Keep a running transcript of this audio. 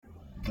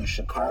the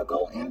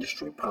Chicago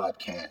Industry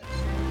Podcast.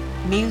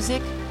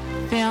 Music,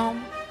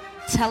 film,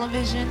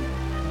 television,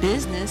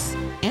 business,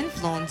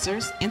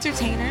 influencers,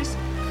 entertainers,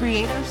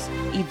 creators,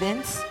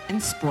 events,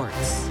 and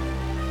sports.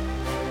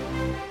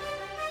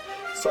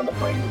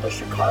 Celebrating the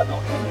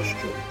Chicago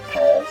industry,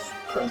 past,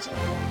 present,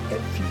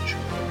 and future.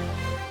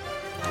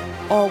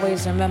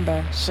 Always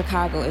remember,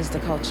 Chicago is the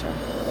culture.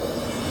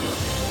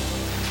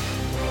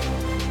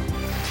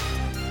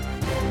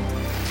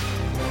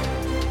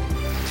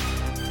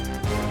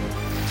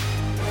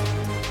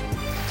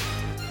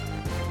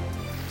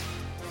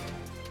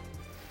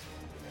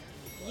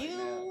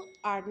 You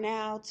are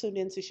now tuned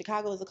into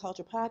Chicago is a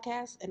Culture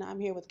podcast, and I'm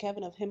here with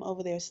Kevin of Him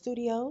Over There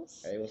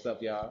Studios. Hey, what's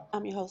up, y'all?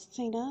 I'm your host,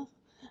 Tina.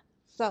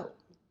 So,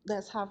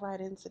 let's hop right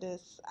into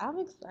this. I'm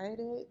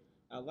excited.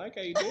 I like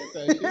how you did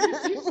that.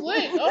 You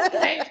slick.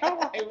 Okay, all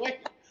right, wait.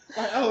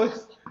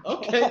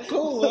 Okay,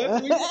 cool.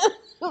 I'm This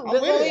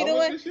what we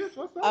doing?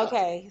 What's up?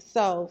 Okay,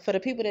 so for the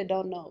people that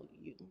don't know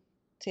you,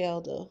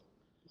 tell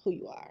who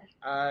you are.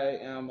 I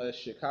am a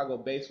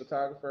Chicago-based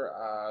photographer.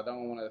 I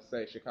don't want to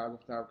say Chicago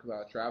photographer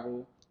because I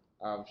travel.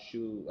 I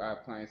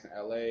have clients in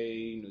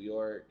LA, New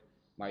York,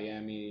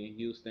 Miami,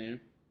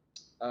 Houston.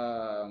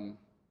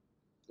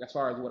 As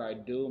far as what I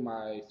do,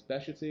 my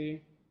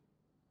specialty,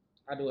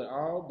 I do it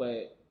all,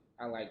 but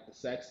I like the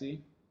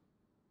sexy.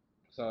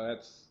 So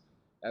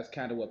that's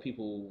kind of what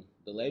the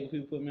label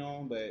people put me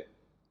on, but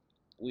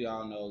we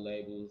all know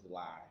labels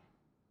lie.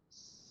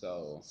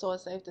 So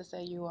it's safe to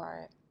say you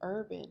are an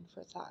urban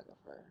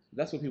photographer.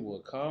 That's what people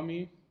would call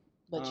me.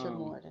 But you're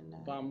more than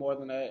that. But I'm more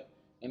than that.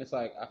 And it's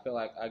like I feel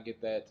like I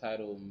get that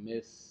title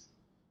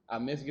I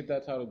get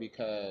that title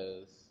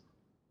because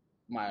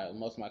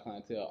most of my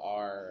clientele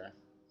are,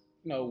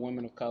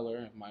 women of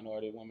color,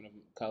 women of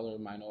color,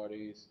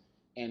 minorities,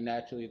 and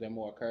naturally they're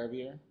more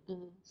curvier.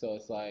 Mm-hmm. So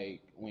it's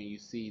like when you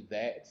see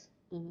that,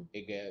 mm-hmm.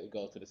 it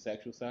goes to the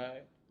sexual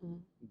side. Mm-hmm.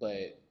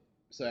 But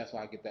so that's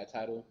why I get that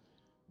title.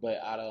 But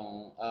I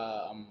don't.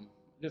 I'm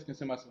just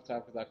consider myself a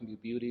photographer because I can do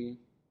beauty,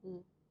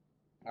 mm-hmm.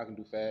 I can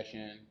do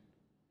fashion,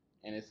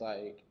 and it's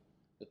like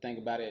the thing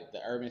about it,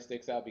 the urban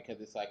sticks out because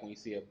it's like when you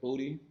see a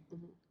booty,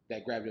 mm-hmm.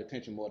 that grabs your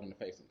attention more than the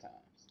face sometimes.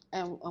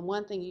 And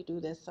one thing you do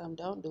that some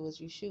don't do is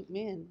you shoot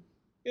men.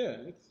 Yeah,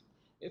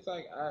 it's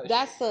like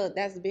that's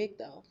big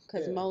though,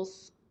 because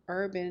most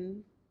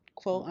urban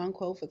quote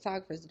unquote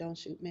photographers don't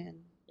shoot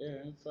men.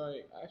 Yeah, it's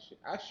like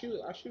I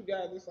shoot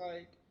guys. It's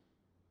like,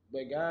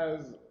 but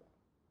guys,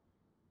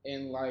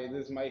 and like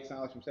this might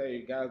sound like I'm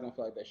saying, guys don't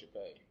feel like they should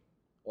pay,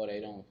 or they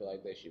don't feel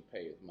like they should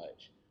pay as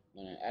much.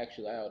 When in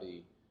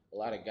actuality, a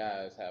lot of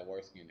guys have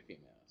worse skin than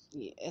females.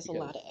 Yeah, it's a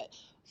lot of.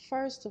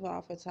 First of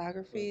all,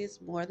 photography is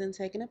more than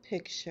taking a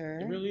picture.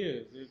 It really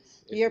is.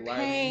 It's You're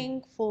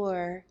paying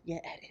for your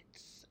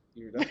edits.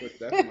 Yeah, that's what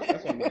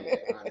money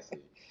is,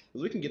 honestly.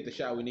 Because we can get the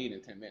shot we need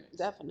in 10 minutes.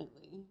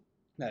 Definitely.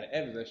 Now to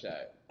edit the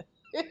shot.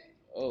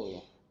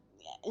 Oh.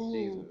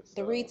 Jesus.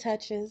 The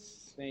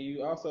retouches. Then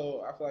you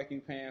also, I feel like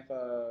you're paying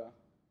for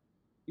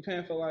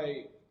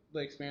like the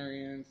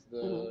experience,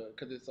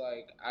 because it's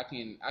like I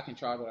can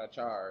charge what I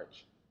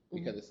charge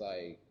because it's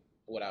like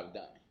what I've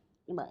done.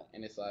 Right.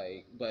 And it's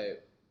like,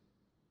 but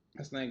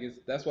this thing is,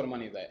 that's what the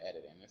money is at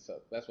editing. And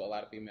so that's what a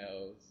lot of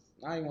females,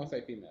 I don't even want to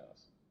say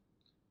females,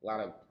 a lot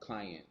of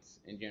clients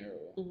in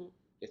general,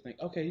 just think,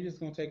 okay, you're just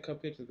going to take a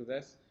couple pictures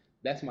because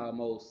that's my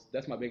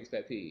biggest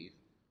pet peeve.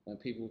 When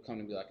people come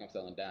to me like I'm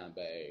selling dime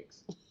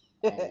bags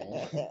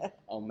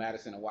on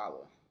Madison and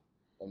Waller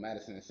or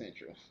Madison and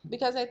Central.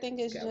 Because I think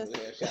it's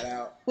shout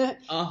out.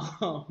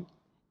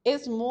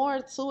 It's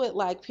more to it,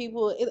 like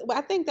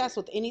I think that's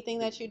with anything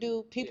that you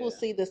do. People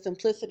see the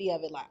simplicity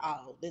of it, like,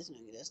 oh, this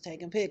nigga just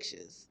taking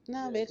pictures.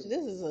 No, bitch,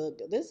 this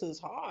is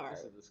hard.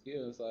 This is the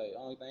skill. It's like,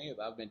 only thing is,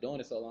 I've been doing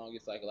it so long,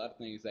 it's like a lot of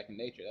things second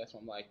nature. That's why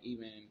I'm like,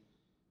 even if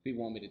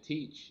people want me to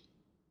teach,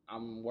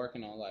 I'm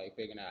working on like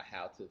figuring out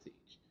how to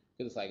teach.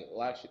 Because it's like a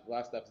lot of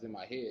stuff is in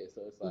my head,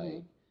 so it's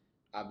like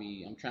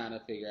I'm trying to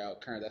figure out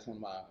current. That's one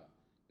of my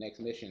next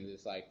missions.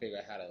 Is like figure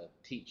out how to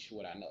teach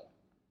what I know.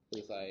 So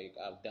it's like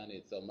I've done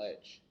it so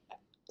much.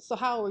 So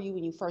how old were you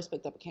when you first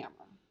picked up a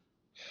camera?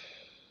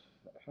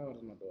 How old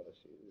is my daughter?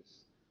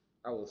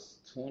 I was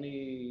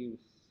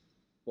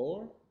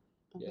 24.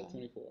 Okay. Yeah,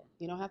 24.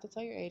 You don't have to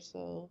tell your age.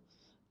 So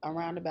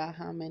around about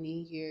how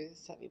many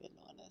years have you been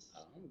doing this?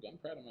 I'm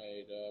proud of my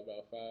age.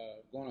 About 5,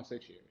 going on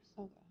 6 years.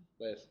 Okay.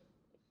 But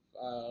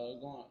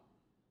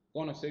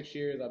going on 6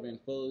 years, I've been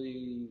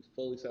fully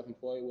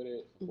self-employed with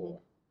it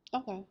for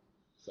 4. Okay.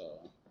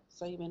 So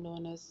you've been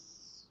doing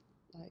this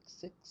like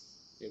 6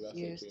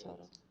 years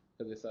total.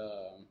 Because it's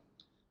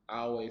I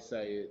always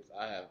say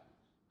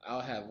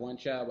I'll have one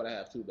child, but I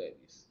have 2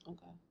 babies.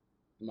 Okay.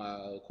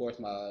 Of course,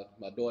 my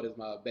daughter's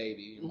my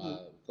baby, my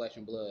flesh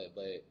and blood,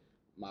 but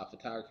my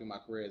photography, my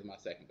career is my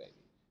second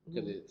baby.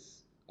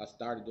 Because I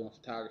started doing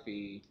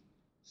photography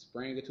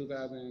spring of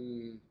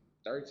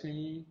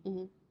 2013,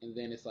 and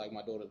then it's like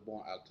my daughter was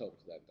born October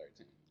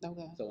 2013.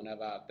 Okay. So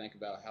whenever I think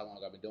about how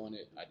long I've been doing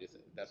it,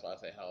 that's why I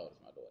say how old is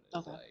my daughter.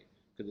 It's like,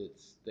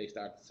 because they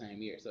start the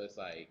same year, so it's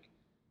like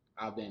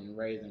I've been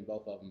raising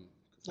both of them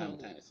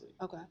simultaneously.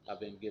 Okay. I've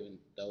been given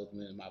those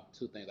my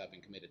two things I've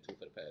been committed to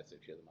for the past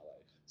 6 years of my life.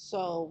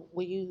 So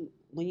when you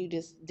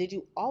just did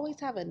you always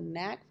have a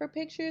knack for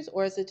pictures,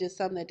 or is it just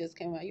something that just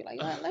came out? You're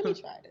like, let me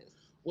try this.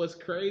 What's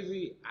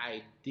crazy,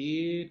 I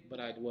did, but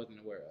I wasn't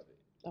aware of it.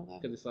 Okay.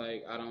 Because it's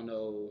like, I don't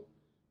know,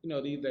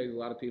 these days a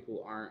lot of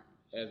people aren't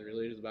as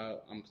religious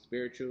about, I'm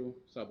spiritual,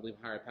 so I believe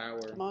in higher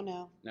power. Come on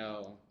now.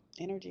 No.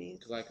 Energies.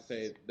 Because like I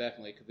say,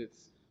 definitely,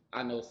 because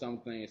I know some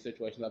things,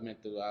 situations I've been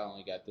through, I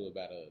only got through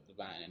about a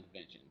divine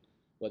intervention.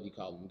 Whether you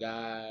call them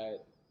God,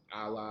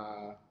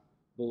 Allah,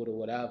 Buddha,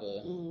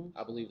 whatever,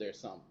 I believe there was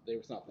something.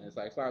 It's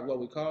like, as far as what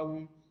we call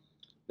them,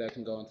 that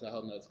can go into a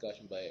whole nother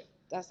discussion, but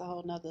that's a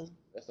whole nother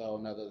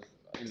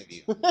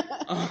interview.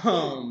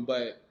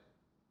 But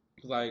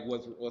like,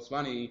 what's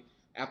funny,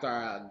 after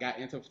I got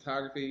into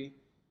photography,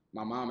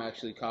 my mom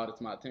actually called it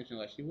to my attention,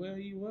 like,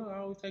 you were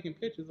always taking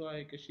pictures,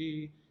 like, cause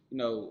she,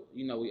 we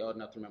old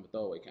enough to remember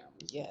throwaway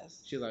cameras.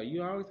 Yes. She's like,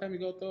 you always have me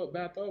go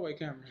buy a throwaway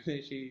camera.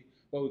 And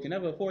we can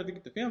never afford to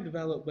get the film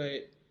developed,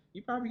 but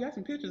you probably got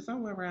some pictures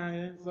somewhere around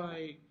here. It's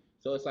like,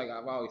 so it's like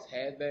I've always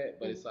had that,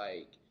 but it's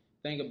like,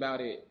 think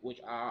about it, which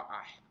I'm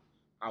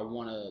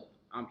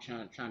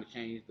trying to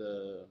change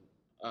the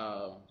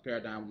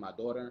paradigm with my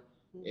daughter.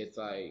 It's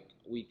like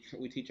we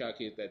teach our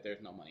kids that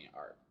there's no money in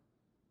art.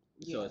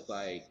 Yes. So it's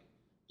like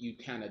you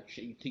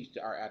teach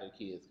the art out of the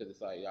kids, because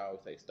it's like I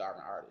always say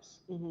starving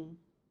artists.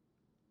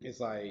 It's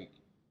like,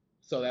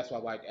 so that's why,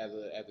 like, as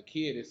a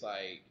kid, it's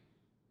like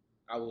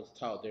I was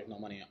taught there's no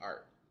money in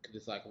art, because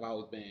it's like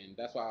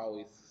that's why I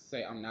always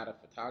say I'm not a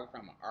photographer,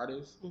 I'm an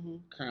artist.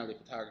 Currently,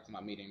 photography is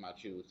my medium I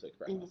choose to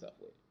express myself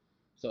with.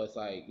 So it's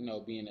like,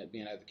 being as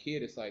a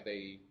kid, it's like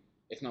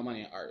it's no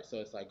money in art. So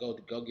it's like go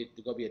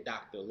be a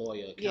doctor,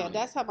 lawyer, accountant. Yeah,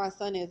 that's how my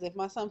son is. If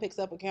my son picks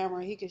up a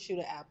camera, he can shoot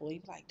an apple.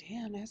 He's like,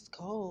 damn, that's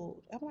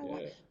cold. I'm like,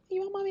 what? You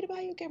want mommy to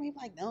buy you a camera? He's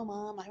like, no,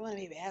 mom, I want to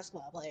be a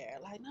basketball player.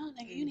 Like, no,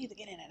 nigga, you need to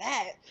get into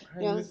that. Right,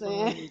 you know what I'm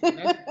saying?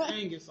 That's the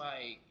thing. It's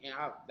like, and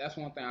that's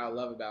one thing I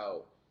love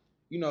about,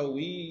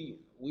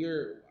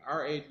 we're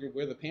our age group.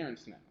 We're the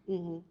parents now.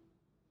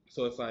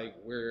 So it's like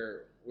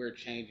we're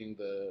changing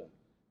the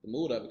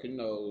mood of it, because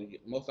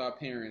most of our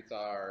parents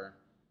are,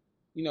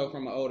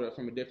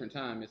 from a different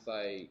time. It's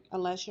like,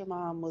 unless your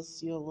mom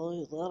was a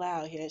little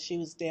out here, she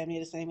was damn near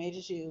the same age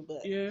as you.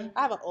 But yeah,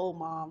 I have an old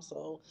mom,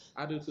 so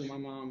I do too. My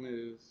mom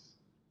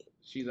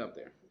she's up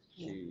there.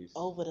 She's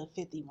over the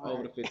 50 mark.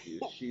 Over the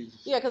 50.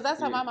 She's yeah, because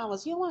that's how my mom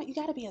was. You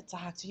got to be a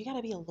doctor. You got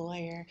to be a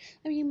lawyer.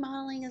 I mean,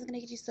 modeling is gonna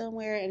get you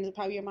somewhere. And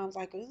probably your mom's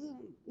like,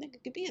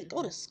 nigga,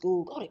 go to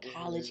school, go to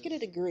college, get a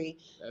degree.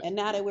 And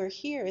now that we're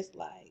here, it's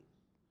like,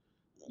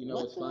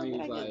 what's funny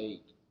is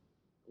like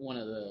one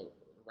of the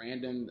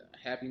random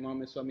happy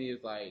moments for me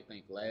is like, I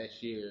think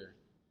year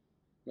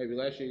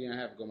and a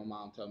half ago, my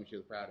mom told me she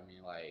was proud of me,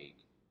 like,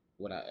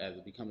 as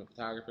becoming a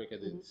photographer,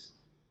 because it's,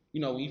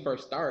 when you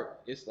first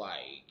start, it's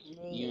like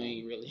you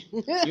ain't really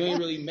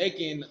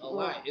making a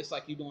lot. It's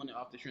like you doing it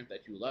off the strength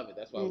that you love it.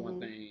 That's why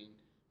one thing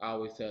I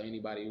always tell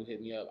anybody who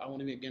hit me up, I want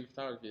to be again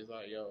photography. It's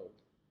like, yo,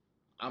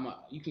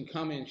 you can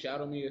come and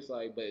shadow me. It's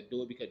like, but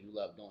do it because you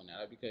love doing that,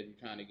 not because you're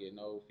trying to get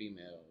no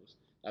females,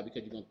 not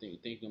because you're gonna think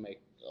you're gonna make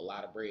a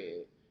lot of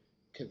bread.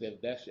 Because if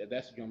that's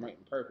your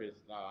main purpose,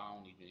 I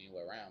don't need you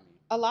anywhere around me.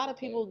 A lot of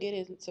people get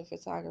into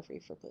photography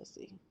for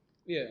pussy.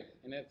 Yeah,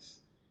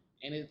 that's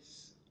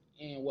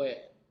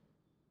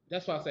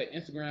why I say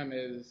Instagram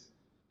is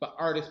for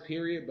artists,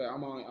 period. But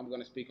I'm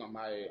gonna speak on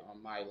my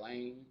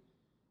lane.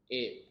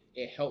 It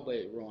helped, but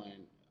it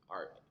ruined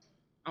art.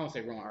 I don't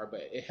say ruin art,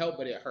 but it helped,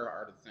 but it hurt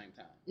art at the same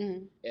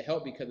time. It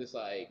helped because it's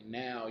like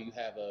now you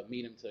have a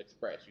medium to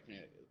express. You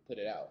can put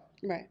it out,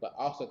 right? But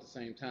also at the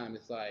same time,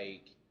 it's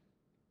like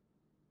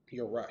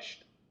you're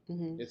rushed.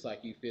 It's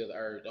like you feel the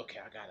urge. Okay,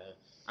 I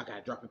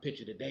gotta drop a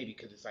picture today,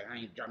 because it's like I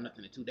ain't dropped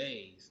nothing in 2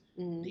 days.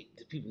 The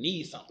people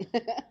need something.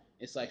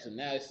 It's like, so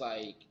now it's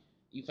like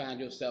you find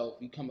yourself,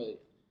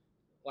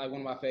 like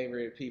one of my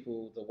favorite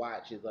people to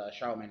watch is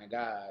Charlamagne the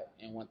God,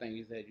 and one thing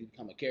he said, you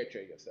become a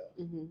character of yourself.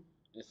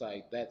 It's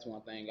like that's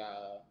one thing.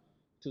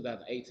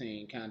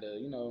 2018 kind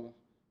of,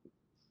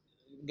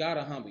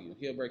 God'll humble you.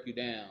 He'll break you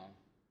down,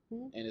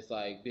 and it's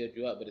like build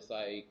you up. But it's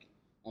like,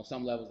 on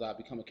some levels, I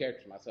become a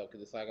character myself,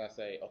 because it's like I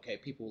say, okay,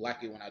 people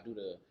like it when I do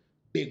the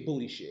big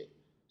booty shit,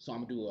 so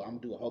I'm gonna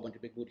do a whole bunch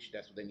of big booty shit.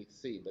 That's what they need to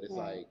see. But it's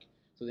like,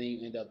 so then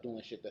you end up doing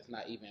shit that's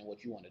not even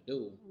what you want to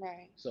do.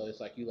 Right. So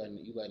it's like you letting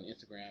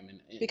Instagram and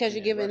because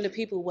you're giving the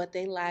people what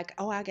they like.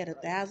 Oh, I got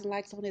 1,000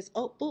 likes on this.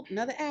 Oh, boop,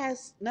 another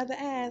ass.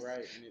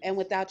 Right. And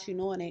without you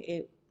knowing it,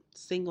 it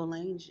single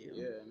lanes you.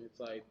 Yeah, and it's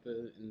like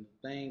the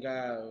thing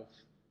I've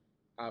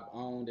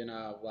owned and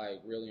I've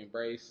like really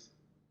embraced.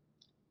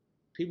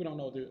 People don't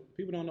know what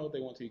they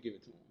want till you give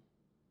it to them.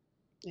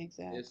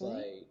 Exactly. It's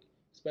like,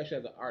 especially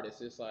as an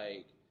artist, it's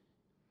like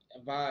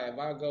if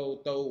I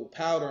go throw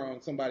powder on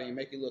somebody and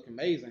make it look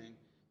amazing,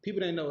 people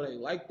didn't know they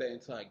like that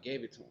until I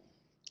gave it to them.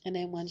 And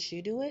then once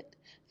you do it,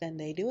 then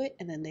they do it,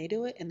 and then they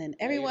do it, and then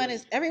everyone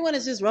is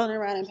just running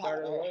around in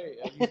powder.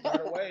 You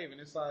start a wave,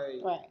 and it's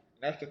like, right.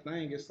 That's the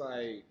thing. It's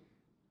like,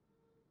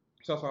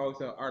 so I always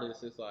tell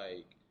artists, it's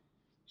like,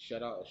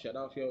 shut off your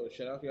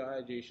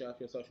IG, shut off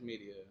your social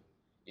media,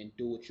 and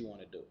do what you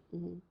want to do.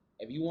 Mm-hmm.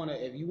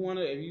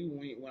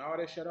 When all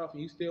that shut off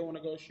and you still want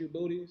to go shoot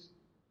booties,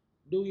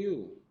 do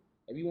you?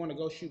 If you want to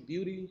go shoot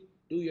beauty,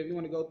 do you? If you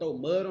want to go throw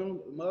mud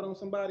on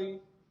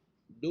somebody,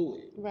 do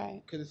it.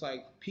 Right. Because it's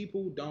like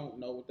people don't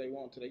know what they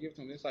want till they give it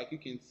to them. It's like you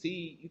can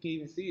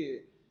even see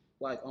it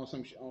like on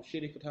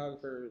shitty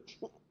photographers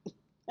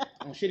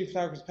on shitty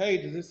photographers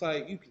pages. It's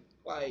like you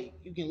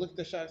can look at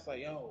the shot. It's like,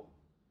 yo,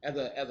 as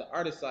an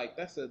artist, like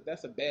that's a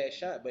bad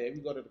shot. But if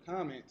you go to the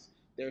comments,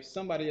 there's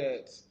somebody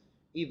that's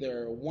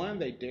either one,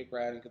 they dick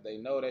riding because they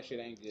know that shit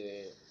ain't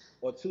good,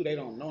 or two, they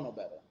don't know no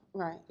better.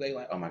 Right. They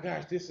like, oh my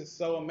gosh, this is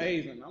so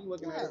amazing. I'm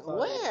looking at it like,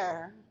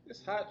 where?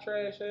 It's hot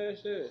trash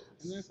ass shit.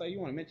 And then it's like, you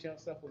want to mention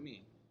yourself with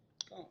me.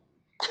 Come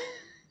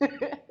on.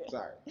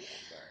 Sorry.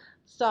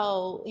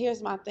 So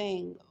here's my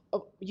thing.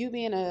 You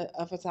being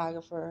a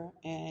photographer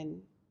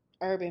and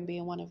urban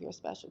being one of your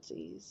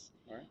specialties,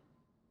 right?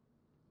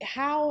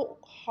 How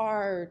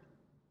hard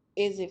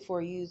is it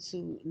for you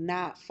to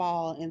not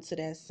fall into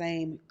that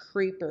same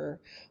creeper,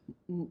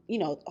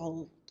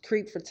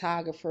 creep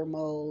photographer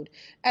mode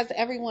as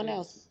everyone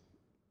else?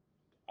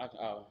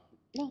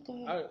 No,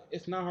 go ahead.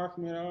 It's not hard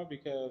for me at all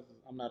because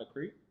I'm not a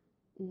creep,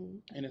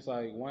 and it's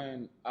like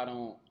when I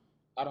don't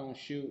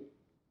shoot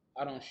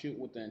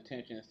with the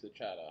intentions to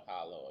try to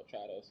hollow or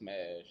try to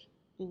smash.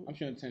 I'm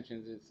shooting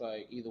intentions. It's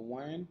like either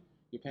one,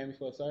 you're paying me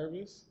for a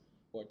service,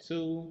 or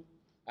two,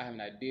 I have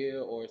an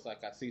idea, or it's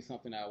like I see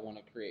something that I want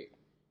to create.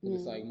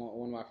 It's like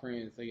one of my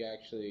friends.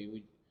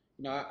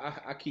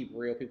 I keep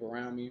real people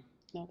around me.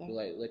 Okay. To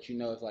let you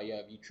know, it's like,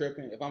 if you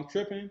tripping, if I'm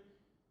tripping,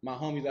 my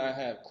homies that I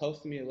have close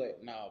to me are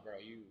like, no, bro,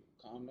 you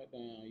calm that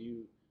down.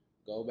 You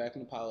go back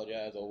and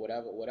apologize or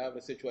whatever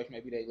the situation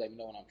may be. They let me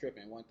know when I'm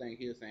tripping. One thing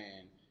he was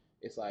saying,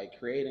 it's like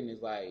creating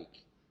is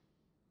like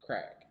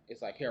crack.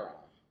 It's like heroin.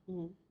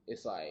 Mm-hmm.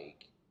 It's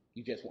like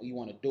you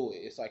want to do it.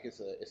 It's like it's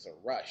a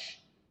rush.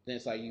 Then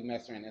it's like you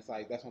mess around. It's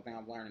like that's one thing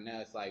I'm learning now.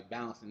 It's like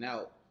balancing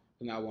out.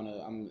 And I want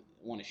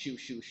to shoot.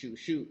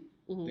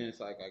 Mm-hmm. Then it's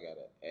like I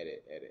gotta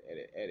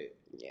edit.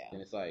 Yeah.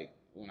 Then it's like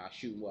when I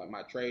shoot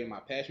my trade and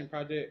my passion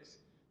projects,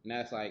 and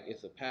that's like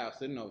it's a pal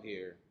sitting over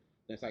here.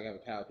 Then it's like I have a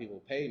pal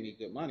people pay me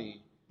good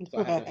money, so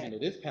I have to handle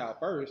this pal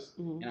first.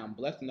 Mm-hmm. And I'm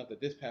blessed enough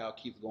that this pal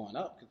keeps going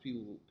up because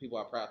people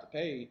are proud to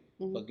pay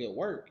for good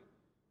work.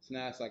 So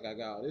now it's like I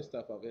got all this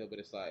stuff over here, but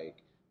it's like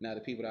now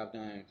the people that I've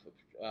done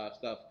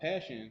stuff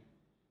passion,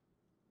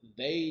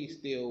 they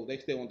still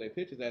want their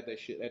pictures that they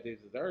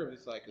deserve.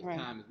 It's like right.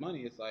 Time is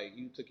money. It's like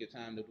you took your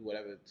time to do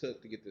whatever it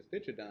took to get this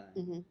picture done.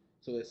 Mm-hmm.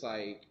 So it's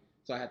like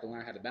I have to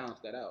learn how to balance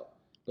that out.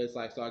 But it's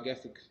like, so I guess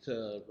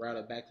to route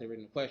it back to the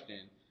original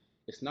question,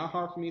 it's not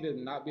hard for me to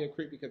not be a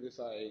creep because it's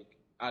like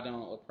I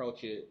don't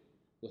approach it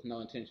with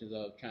no intentions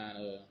of trying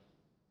to,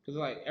 because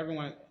like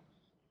everyone,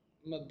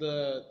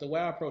 the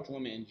way I approach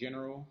women in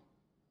general,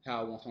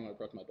 how I want someone to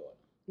approach my daughter.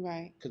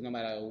 Right. Because no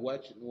matter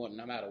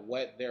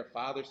what their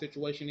father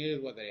situation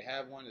is, whether they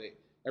have one,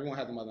 everyone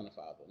has a mother and a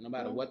father. No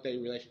matter what their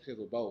relationship is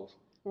with both,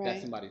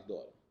 that's somebody's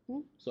daughter.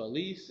 Mm-hmm. So at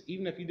least,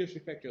 even if you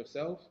disrespect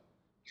yourself,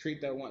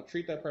 treat that woman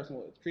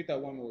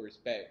with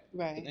respect.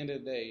 Right. At the end of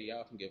the day,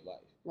 y'all can give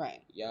life.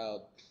 Right.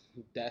 Y'all,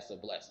 that's a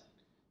blessing.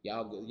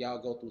 Y'all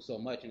go through so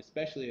much, and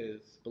especially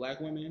as Black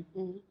women,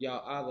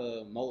 y'all are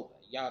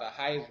the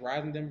highest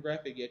rising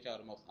demographic, yet y'all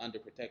the most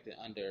underprotected,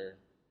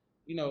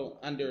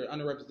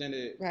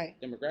 underrepresented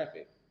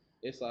demographic.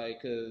 It's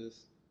like,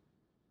 because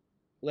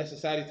let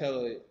society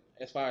tell it,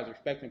 as far as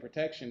respect and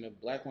protection, the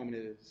Black woman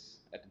is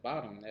at the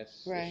bottom. It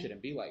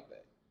shouldn't be like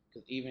that.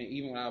 Because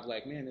even when I was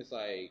Black men, it's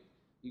like,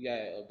 you got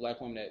a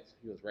Black woman that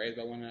was raised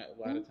by women a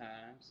lot of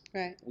times.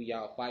 Right. We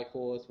all fight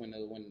for us when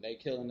they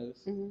killing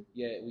us.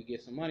 Yet we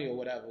get some money or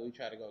whatever. We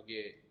try to go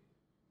get,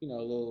 a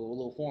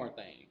little foreign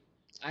thing.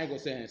 I ain't gonna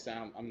say and say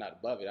I'm not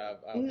above it.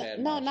 I've had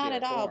not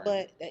at all.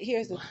 But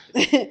here's the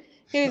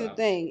here's the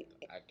thing.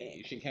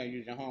 You can't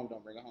use your home.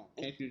 Don't bring it home.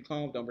 Can't use your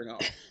home. Don't bring it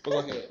home. But go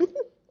ahead.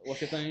 What's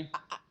your thing?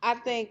 I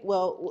think,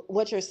 well,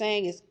 what you're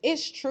saying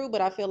it's true, but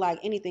I feel like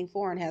anything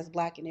foreign has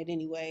Black in it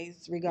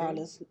anyways,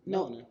 regardless.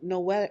 Yeah.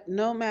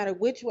 No matter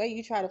which way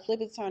you try to flip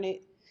it, turn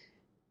it,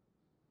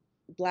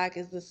 Black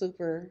is the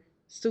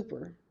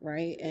super,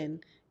 right?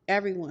 And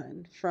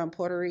everyone from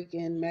Puerto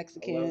Rican,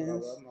 Mexicans. I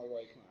love my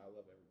white client. I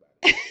love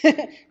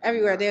everybody.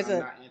 Everywhere. I'm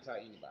not anti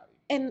anybody.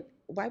 And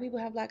white people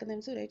have Black in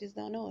them too. They just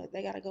don't know it.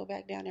 They got to go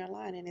back down their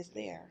line and it's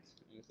there.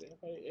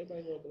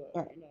 Everybody go Black.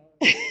 Right.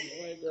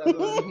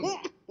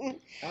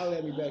 I'll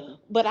let me back.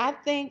 But I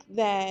think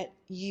that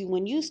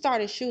when you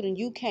started shooting,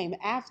 you came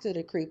after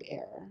the creep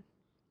era.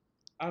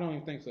 I don't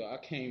even think so. I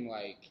came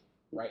like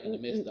right in the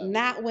midst of it.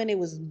 Not when it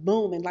was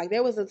booming. Like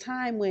there was a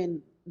time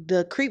when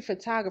the creep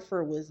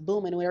photographer was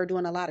booming. We were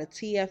doing a lot of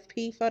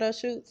TFP photo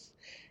shoots.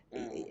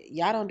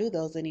 Y'all don't do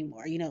those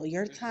anymore.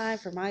 Your time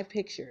for my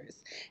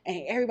pictures.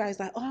 And everybody's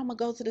like, oh, I'm going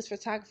to go to this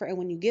photographer. And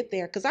when you get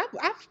there, because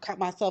I've caught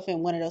myself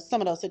in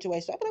some of those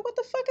situations. I'll be like, what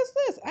the fuck is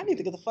this? I need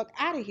to get the fuck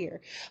out of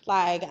here.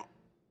 Like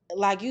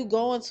you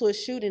go into a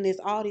shoot and there's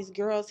all these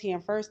girls here.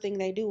 And first thing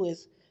they do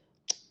is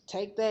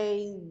take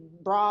their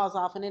bras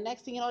off, and the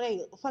next thing you know,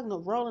 they fucking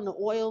rolling the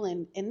oil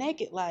and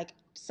naked. Like,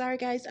 sorry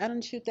guys, I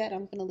didn't shoot that.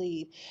 I'm gonna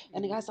leave.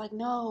 And the guy's like,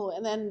 no.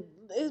 And then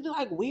it'd be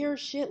like weird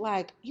shit.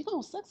 Like, you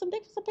gonna suck some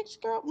dick for some picture,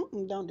 girl?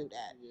 Don't do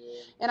that.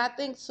 Yeah. And I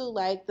think too,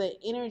 like the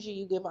energy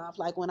you give off.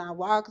 Like when I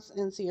walked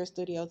into your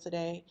studio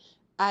today,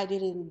 I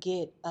didn't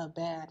get a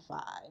bad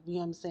vibe. You know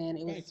what I'm saying?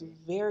 It was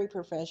very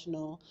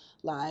professional.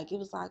 Like, it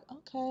was like,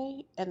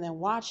 okay. And then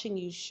watching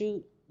you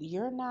shoot,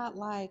 you're not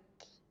like,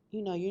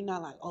 you're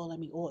not like, oh, let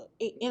me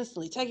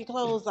instantly take your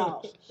clothes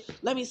off.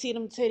 Let me see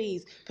them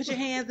titties. Put your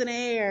hands in the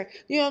air.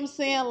 You know what I'm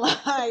saying? Like,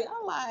 I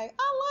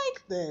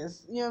like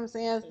this. You know what I'm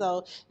saying?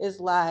 So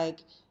it's like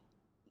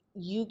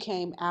you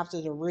came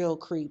after the real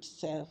creep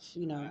stuff,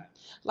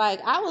 Like,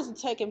 I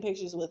was taking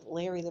pictures with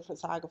Larry, the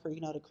photographer,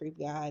 the creep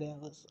guy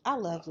I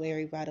love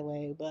Larry, by the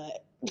way,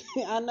 but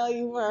I know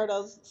you've heard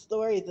those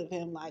stories of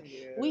him. Like,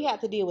 we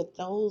have to deal with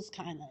those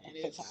kind of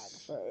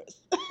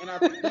photographers. And I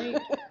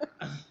think,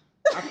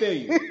 I feel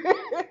you.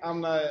 I'm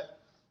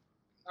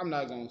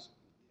not going to,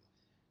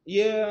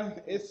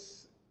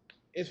 it's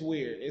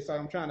weird. It's like,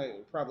 I'm trying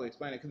to probably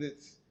explain it,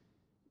 because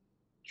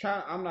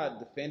I'm not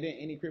defending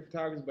any creep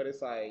photographers, but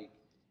it's like,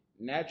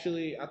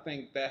 naturally, I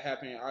think that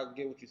happened. I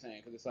get what you're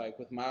saying, because it's like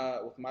with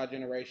my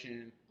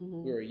generation,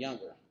 we were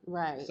younger,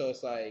 right? So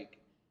it's like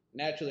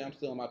naturally, I'm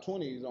still in my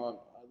 20s. Or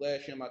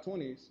last year in my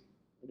 20s,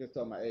 I'm just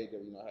telling my age,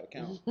 if you know how to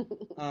count.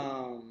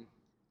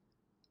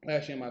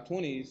 Last year in my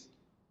 20s,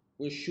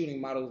 we're shooting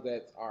models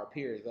that are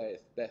peers.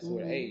 That's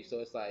sort of age.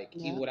 So it's like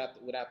even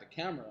without the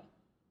camera,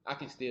 I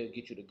can still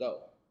get you to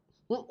go,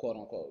 quote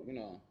unquote.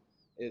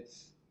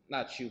 It's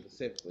not you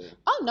specifically.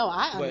 Oh no,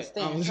 I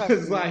understand. But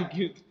it's like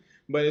you.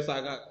 But it's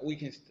like we're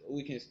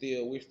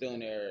still in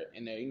there,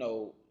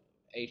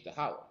 age to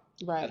holler.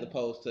 Right. As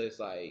opposed to, it's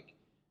like,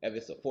 if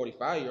it's a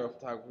 45-year-old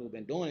photographer who's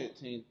been doing it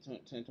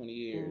 10, 20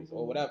 years,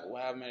 or whatever,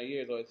 however many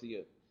years, or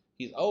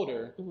he's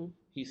older,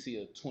 he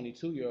see a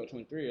 22-year-old,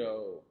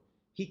 23-year-old,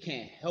 he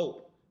can't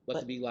help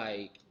but to be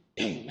like,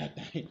 dang, that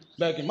thing,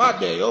 back in my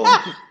day,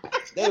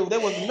 they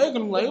wasn't making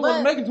them, like, they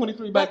wasn't making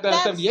 23 back then,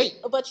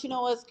 78. But you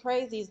know what's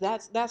crazy is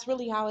that's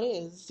really how it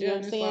is. You know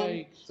what I'm saying?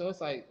 Like, so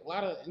it's like a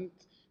lot of...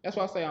 That's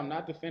why I say I'm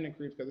not defending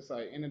creeps, because it's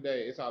like, in the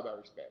day, it's all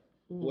about respect.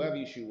 Whoever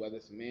you shoot, whether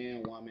it's a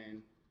man,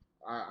 woman,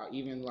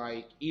 even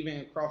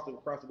across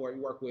the board, I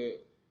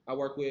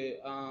work with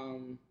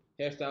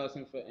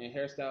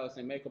hairstylists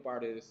and makeup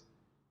artists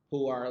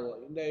who are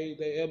they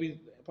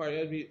part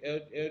of the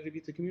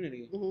LGBT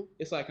community.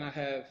 It's like, I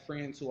have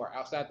friends who are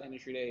outside the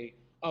industry.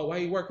 Why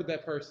you work with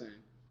that person?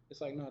 It's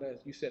like, no,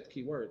 you said the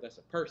key word. That's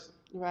a person.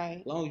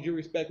 Right. As long as you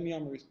respect me, I'm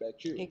going to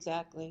respect you.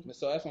 Exactly.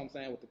 So that's what I'm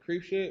saying with the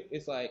creep shit.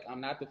 It's like,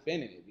 I'm not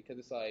defending it, because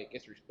it's like,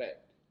 it's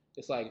respect.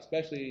 It's like,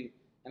 especially,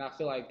 and I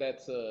feel like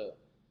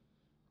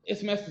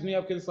it messes me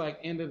up, because it's like,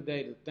 end of the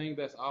day, the thing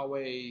that's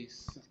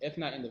always, if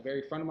not in the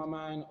very front of my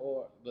mind,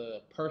 or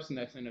the person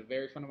that's in the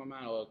very front of my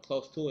mind or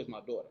close to it, is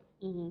my daughter.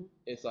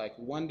 It's like,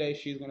 one day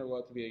she's going to grow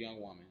up to be a young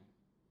woman,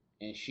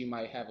 and she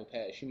might have a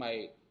path.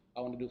 I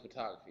want to do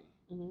photography.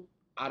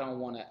 I don't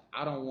want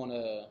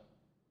to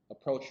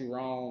approach you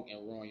wrong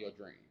and ruin your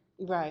dream.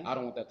 Right. I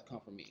don't want that to come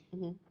from me.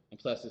 And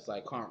plus, it's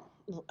like karma.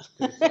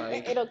 It's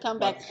like, it'll come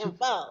back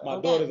tenfold. My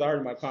daughter's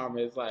already my karma.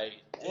 It's like,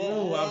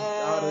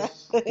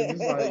 it's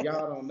like,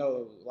 y'all don't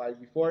know. Like,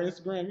 before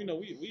Instagram,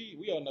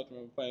 we all know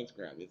from playing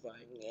Instagram. It's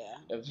like,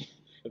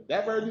 if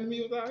that version of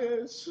me was out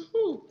here,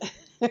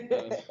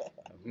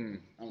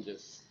 I'm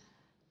just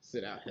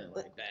sit out here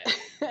like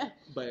that.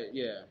 But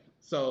yeah,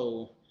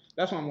 so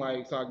that's why I'm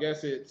like, so I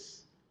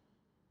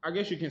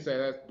guess you can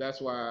say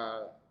that's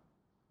why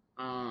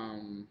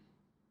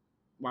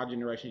my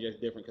generation is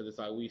just different, because it's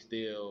like we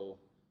still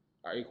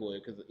are equal.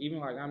 Because even,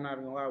 like, I'm not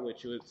even gonna lie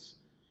with you, it's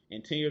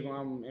in 10 years when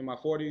I'm in my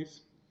 40s,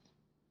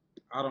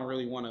 I don't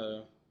really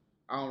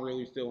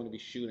still want to be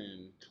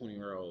shooting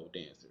 20-year-old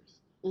dancers.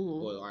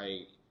 But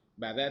like,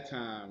 by that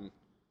time,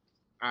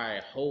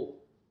 I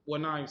hope, well,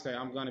 not even say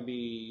I'm gonna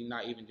be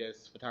not even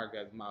just photography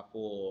as my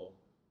full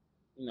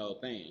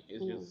thing.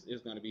 It's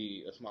it's gonna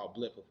be a small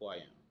blip of who I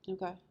am.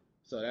 Okay.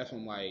 So that's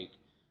when, like,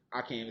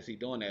 I can't even see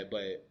doing that.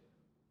 But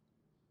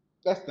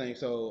that's the thing.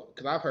 So,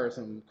 because I've heard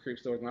some creep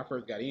stories when I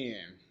first got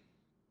in,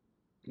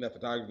 that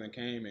photographer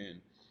came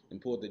and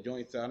pulled the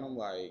joints out, and I'm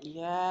like,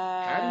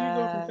 how do you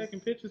go from taking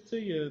pictures to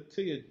your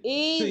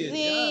easy? To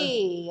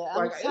your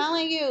I'm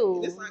telling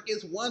you. It's like,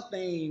 it's one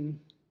thing.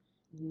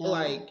 No.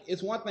 Like,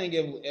 it's one thing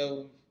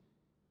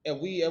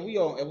if we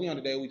on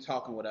the day we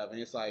talking whatever,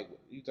 and it's like,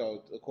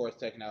 of course,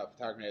 taking out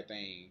photography and that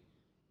thing,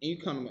 and you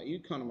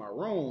come to my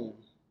room.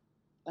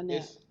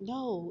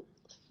 No,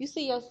 you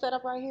see your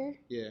setup right here?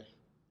 Yeah.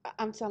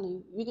 I'm telling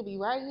you, you could be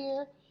right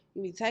here,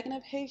 you be taking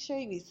a picture,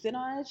 you be sitting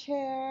on a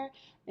chair,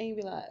 and you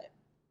be like,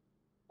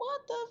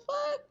 what the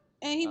fuck?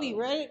 And he be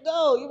ready to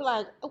go. You be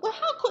like, well,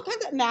 how quick?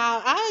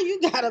 You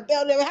got a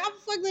belt there. How the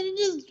fuck did it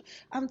just?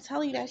 I'm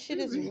telling you, that shit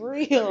is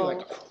real.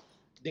 Like,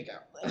 dick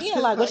out. Yeah,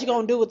 like, what you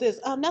gonna do with this?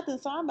 Oh, nothing.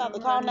 So I'm about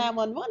to call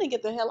 911 and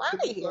get the hell out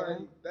of here.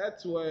 Like,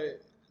 that's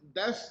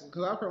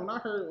because when I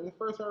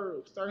first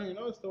started hearing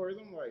those stories,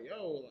 I'm like,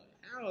 yo, like,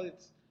 how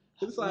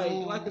It's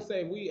like I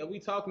said, we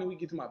talking and we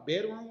get to my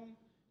bedroom,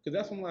 because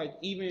that's when like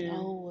even.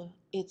 No,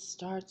 it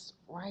starts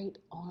right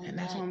on. And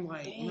that's that when I'm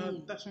like,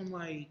 thing. that's when I'm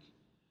like,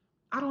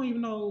 I don't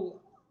even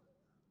know.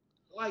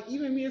 Like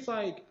even me, it's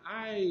like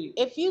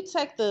If you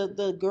take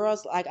the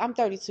girls, like I'm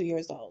 32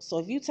 years old, so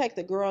if you take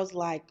the girls,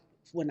 like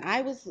when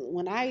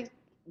I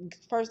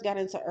first got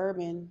into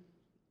urban,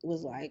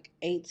 was like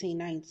 18,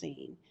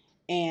 19,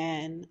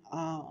 and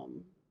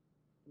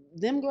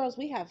them girls,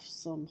 we have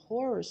some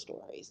horror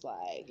stories,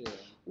 like Yeah.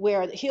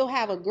 where he'll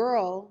have a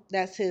girl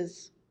that's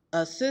his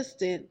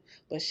assistant,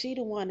 but she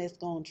the one that's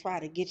gonna try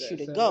to get you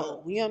to Set go.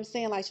 up. You know what I'm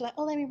saying? Like she's like,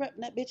 oh, let me rep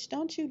that bitch.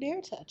 Don't you dare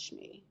touch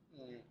me.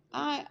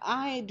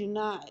 I do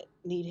not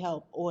need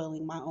help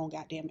oiling my own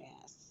goddamn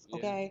ass.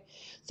 Okay,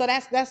 so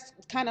that's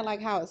kind of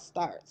like how it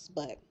starts.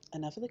 But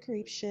enough of the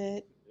creep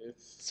shit.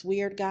 It's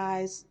weird,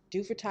 guys.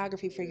 Do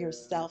photography for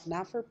yourself,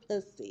 not for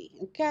pussy.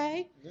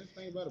 Okay. The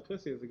thing about a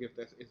pussy is a gift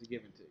that's it's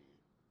given to you.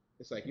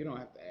 It's like you don't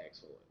have to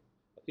ask for it.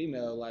 A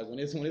female, like when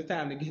it's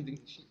time to get the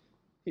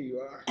here you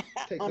are.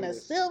 On a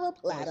silver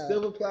platter. On a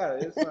silver platter.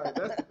 It's like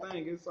that's the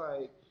thing. It's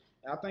like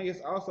I think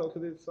it's also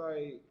because it's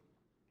like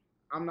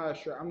I'm not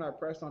sure. I'm not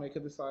pressed on it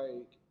because it's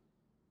like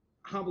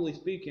humbly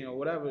speaking or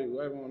whatever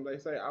they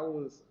say. I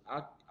was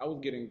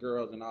getting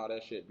girls and all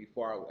that shit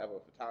before I was ever a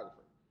photographer.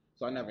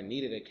 So I never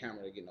needed a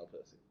camera to get no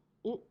pussy.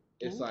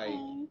 It's like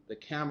the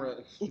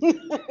camera.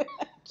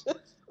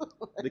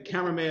 The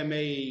cameraman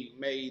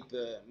made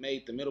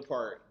the middle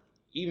part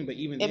even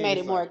it made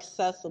it more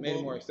accessible. Made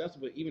it more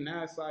accessible. Even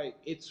now it's like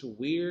it's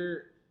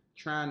weird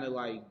trying to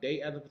like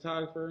date as a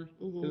photographer.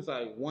 Mm-hmm. It's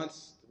like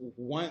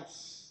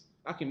once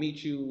I can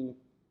meet you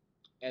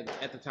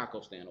at the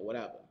taco stand or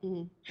whatever.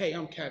 Mm-hmm. Hey,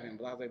 I'm Kevin,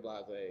 blase,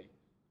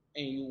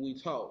 and we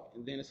talk,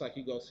 and then it's like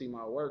you go see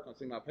my work,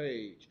 see my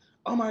page.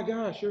 Oh my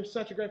gosh, you're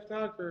such a great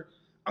photographer.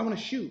 I want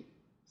to shoot.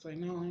 It's like,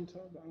 no, I ain't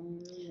talking. I don't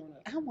really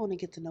want to. I want to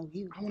get to know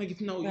you. I want to get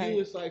to know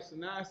you. It's like, so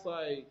now it's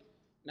like,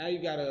 now I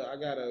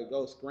gotta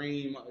go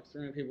scream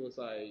people. It's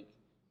like,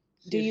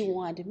 do you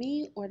want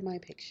me or my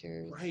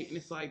pictures? Right, and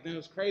it's like, then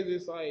it's crazy.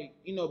 It's like,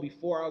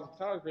 before I was a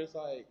photographer, it's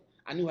like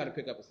I knew how to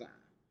pick up a sign.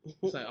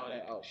 It's like,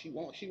 she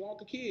want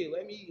the kid.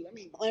 Let me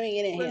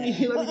get in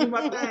here. Let me do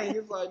my thing.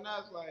 It's like, now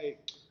it's like,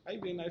 are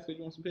you being nice because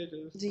you want some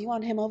pictures? Do you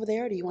want him over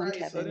there or do you want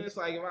Kevin? So then it's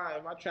like, if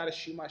I try to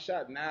shoot my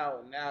shot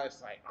now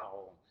it's like,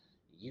 oh,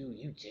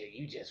 you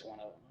just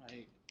want to,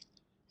 like,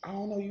 I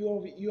don't know, you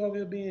over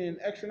here being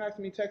extra nice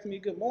to me, texting me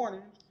good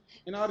morning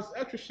and all this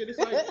extra shit. It's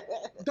like,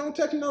 don't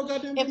text me no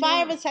goddamn good morning. If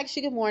I ever text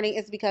you good morning,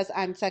 it's because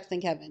I'm texting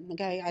Kevin,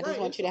 okay? I just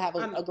want you to have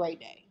a great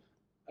day.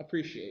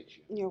 Appreciate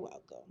you. You're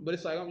welcome. But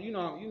it's like, you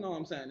know what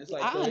I'm saying. It's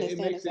like, I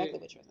understand exactly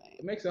what you're saying.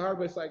 It makes it hard,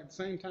 but it's like at the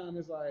same time,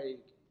 it's like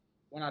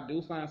when I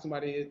do find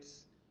somebody,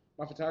 it's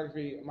my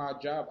photography, my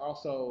job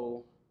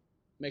also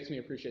makes me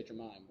appreciate your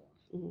mind more.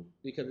 Mm-hmm.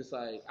 Because it's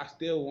like I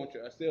still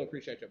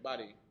appreciate your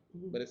body,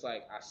 mm-hmm. but it's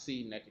like I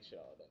see naked shit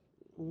all day.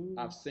 Mm-hmm.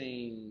 I've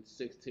seen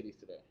 6 titties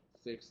today,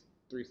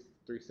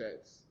 three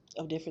sets.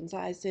 Of different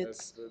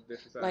sizes,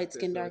 light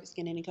skin, dark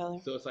skin, any color.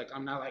 So it's like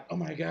I'm not like, oh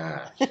my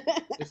gosh.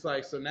 It's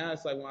like, so now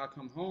it's like when I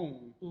come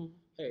home,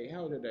 hey,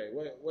 how was your day?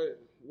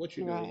 What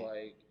you do?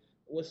 Like,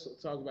 let's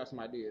talk about some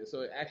ideas.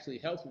 So it actually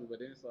helps me, but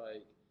then it's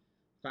like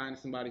finding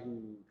somebody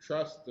who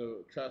trust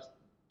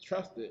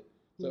it.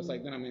 So it's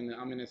like then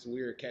I'm in this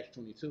weird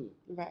catch-22.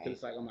 Right. Because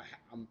it's like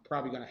I'm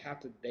probably gonna have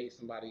to date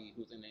somebody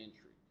who's in the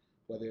industry.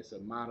 Whether it's a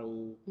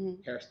model,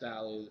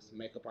 hairstylist,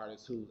 makeup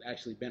artist who's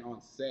actually been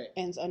on set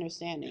and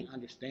understanding.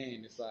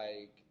 It's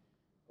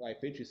like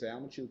Fitchy said, I'm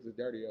gonna choose the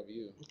dirty over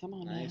you. Come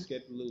on, I man. ain't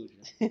scared to lose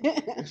you.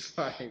 It's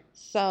like,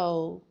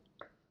 so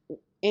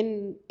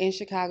in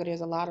Chicago, there's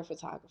a lot of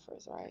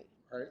photographers, right?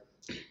 Right.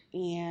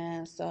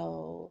 And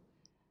so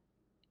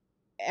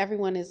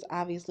everyone is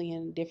obviously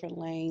in different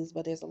lanes,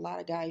 but there's a lot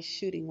of guys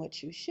shooting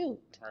what you shoot.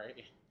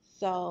 Right.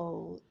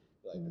 So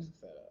like it's a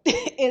setup.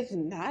 It's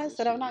not a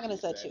setup. I'm not gonna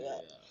set you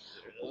up.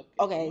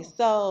 Okay,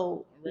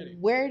 so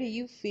where do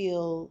you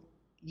feel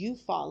you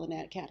fall in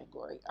that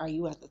category? Are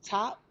you at the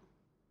top?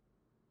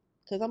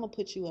 Because I'm gonna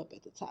put you up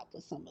at the top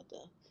with some of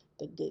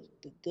the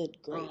good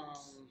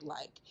grades,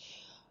 like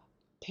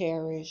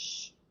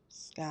Parrish,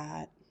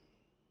 Scott.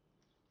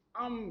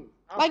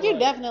 Like you're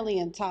definitely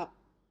in top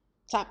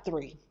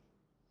 3.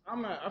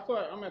 I feel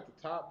like I'm at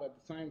the top, but at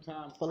the same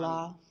time,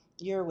 Falah,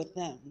 you're with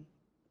them,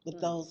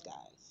 with those guys.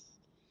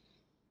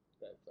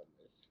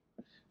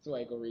 So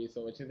I go read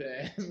so much of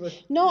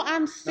that. No,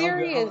 I'm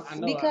serious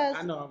because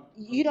I know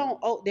you don't.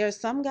 Oh, there's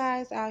some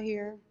guys out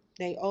here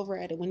they over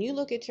edit. When you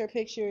look at your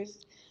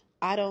pictures,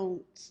 I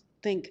don't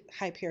think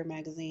Hyperion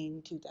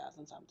magazine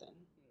 2000 something.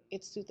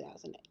 It's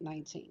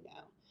 2019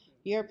 now.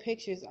 Your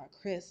pictures are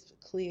crisp,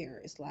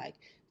 clear. It's like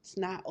it's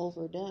not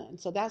overdone.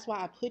 So that's why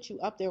I put you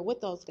up there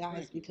with those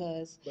guys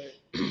because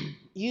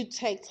you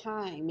take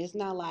time. It's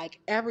not like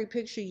every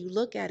picture you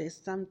look at is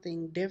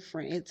something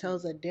different. It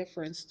tells a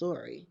different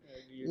story.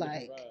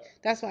 Like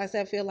that's why I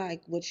said I feel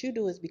like what you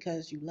do is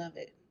because you love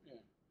it.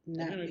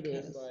 Yeah. Not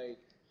because it's like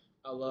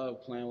I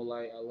love playing with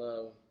light.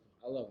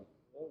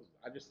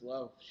 I just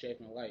love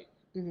shaping light.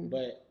 Mm-hmm.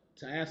 But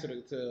to answer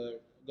to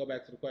go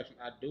back to the question,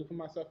 I do put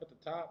myself at the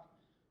top,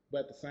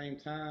 but at the same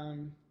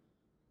time,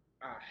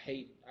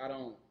 I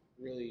don't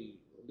really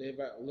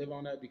live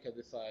on that because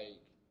it's like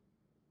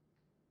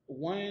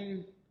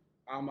one,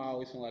 I'm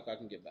always feeling like I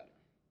can get better.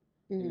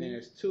 And then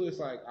there's two, it's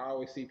like I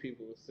always see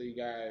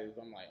guys,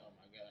 I'm like, oh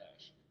my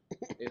gosh,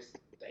 it's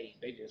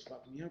they just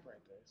fucking me up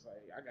right there. It's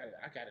like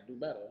I gotta do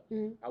better.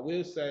 I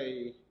will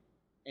say,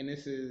 and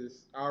this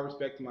is all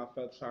respect to my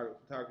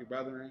photography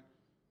brethren,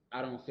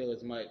 I don't feel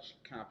as much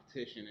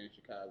competition in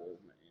Chicago as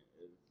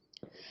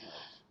much.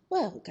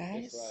 Well,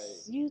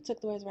 guys, you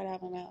took the words right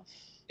out of my mouth.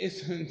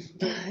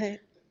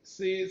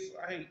 See, it's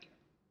like,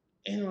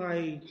 and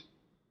like,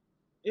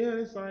 yeah,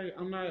 it's like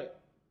I'm not.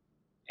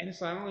 And it's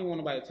like I don't even want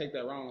nobody to take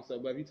that wrong. So,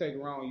 but if you take it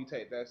wrong,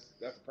 that's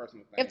a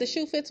personal thing. If the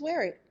shoe fits,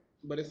 wear it.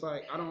 But it's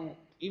like I don't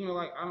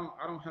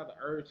have the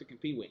urge to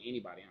compete with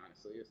anybody.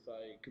 Honestly, it's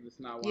like because it's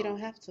not. You don't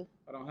have to.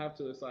 I don't have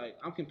to. It's like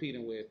I'm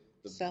competing with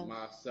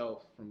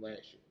myself from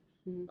last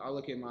year. I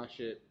look at my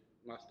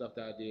stuff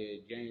that I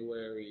did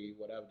January,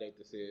 whatever date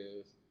this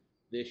is,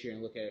 this year,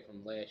 and look at it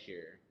from last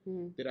year.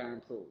 Did I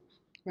improve?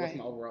 What's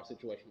my overall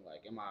situation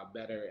like? Am I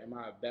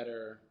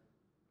better?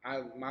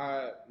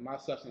 My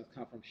substance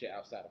come from shit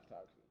outside of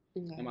photography.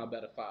 Am I a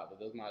better father?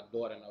 Does my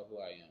daughter know who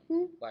I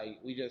am? Like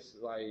we just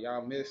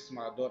y'all miss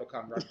my daughter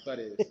coming right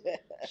footage.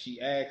 She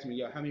asked me,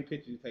 yo, how many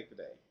pictures you take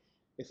today?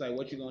 It's like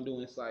what you gonna do?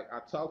 And it's like I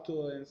talk to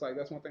her and it's like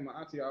that's one thing my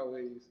auntie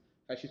always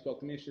how she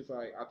spoke to me, she's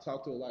like I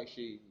talk to her like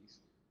she's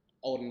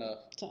old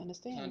enough to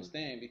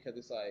understand because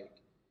it's like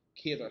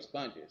kids are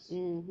sponges.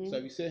 So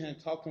if you sit here and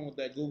talk to them with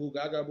that goo goo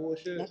gaga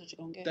bullshit, that's what you're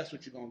gonna get. That's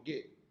what you're gonna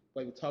get.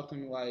 But you talk to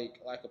them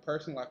like a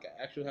person, like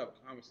actually have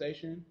a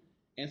conversation.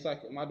 And it's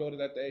like my daughter's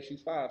at the age,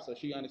 she's 5, so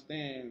she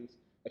understands.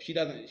 If she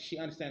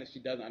understands if she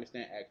doesn't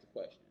understand, ask the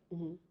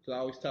question. So I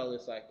always tell her,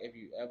 it's like if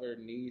you ever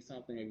need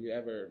something, if you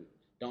ever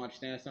don't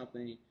understand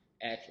something,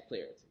 ask for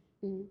clarity.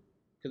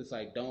 Because it's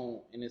like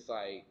don't, and it's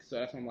like so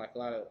that's when like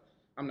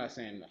I'm not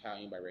saying how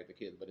anybody raised their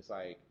kids, but it's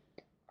like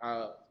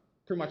I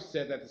pretty much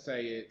said that to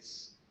say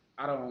it's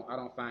I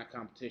don't find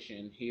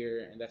competition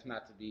here, and that's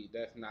not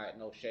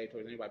no shade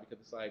towards anybody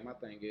because it's like my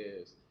thing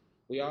is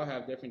we all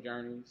have different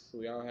journeys,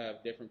 we all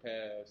have different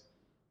paths.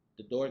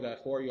 The doors that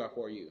are for you are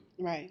for you.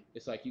 Right.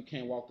 It's like you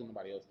can't walk through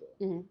nobody else's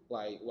door.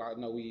 Like I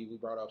know we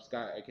brought up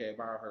Scott, aka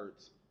Viral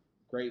Hurts,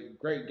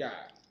 great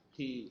guy.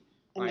 He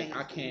amazing. Like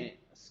I can't.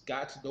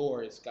 Scott's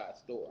door is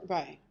Scott's door.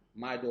 Right.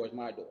 My door is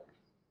my door.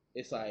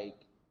 It's like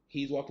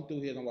he's walking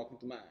through his, I'm walking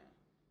through mine.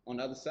 On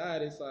the other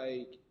side, it's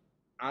like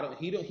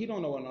he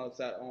don't know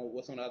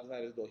what's on the other side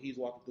of his door. He's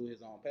walking through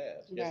his own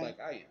path, just like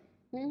I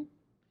am.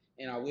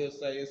 And I will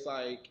say it's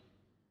like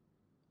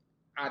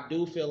I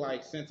do feel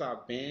like since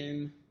I've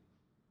been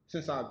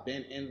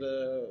in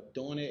the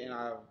doing it and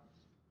I've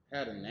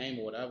had a name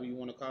or whatever you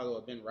want to call it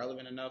or been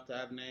relevant enough to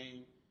have a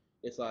name,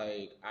 it's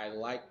like I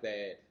like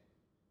that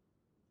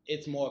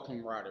it's more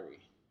camaraderie.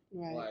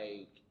 Right.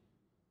 Like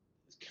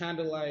it's kind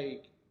of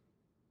like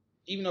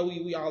even though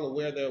we all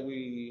aware that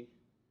we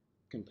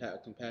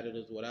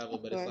competitors or whatever,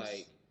 but it's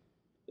like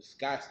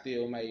Scott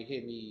still may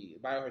hit me,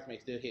 Biohurst may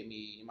still hit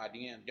me in my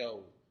DM,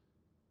 yo,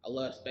 I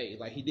love space.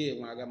 Like he did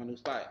when I got my new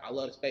spot. I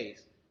love the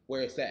space.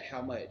 Where it's at,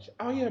 how much?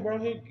 Oh yeah, bro,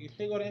 here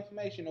go the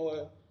information.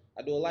 Or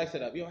I do a light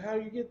setup. Yo, how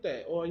you get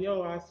that? Or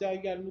yo, I saw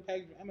you got a new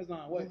package from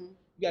Amazon. What? You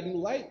got a new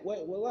light?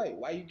 What light?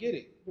 Why you get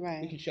it?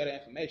 Right. We can share the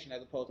information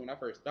as opposed to when I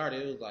first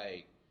started, it was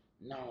like,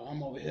 no,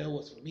 I'm over here.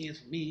 What's for me is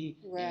for me.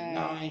 Right. And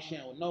no, I ain't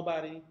sharing with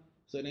nobody.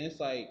 So then it's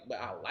like, but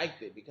I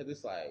liked it because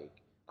it's like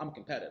I'm a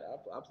competitor.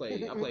 I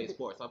play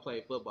sports. I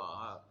play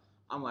football.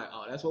 I'm like,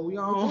 oh, that's what we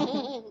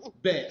on.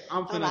 Bet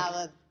I'm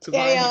finna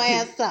tear your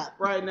ass up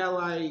right now.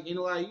 Like,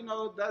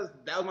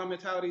 that was my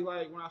mentality.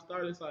 Like when I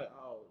started, it's like,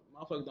 oh,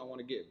 motherfuckers don't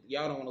want to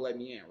y'all don't want to let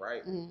me in,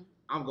 right?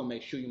 I'm gonna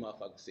make sure you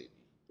motherfuckers see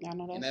me. I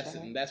know that's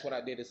right. And that's what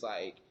I did. It's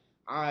like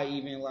I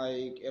even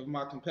like if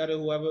my competitor,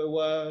 whoever it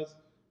was,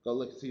 go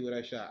look and see where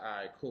they shot. All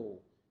right,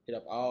 cool. Hit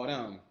up all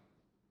them,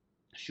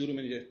 shoot them,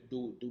 and just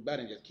do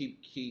better. And just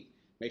keep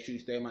make sure you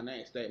stay my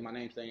name stay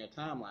in your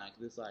timeline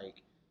because it's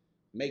like.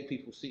 Make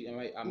people see.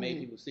 I made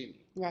people see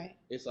me. Right.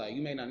 It's like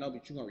you may not know,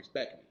 but you're gonna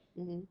respect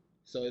me.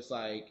 So it's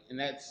like, and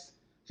that's.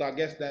 So I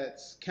guess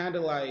that's kind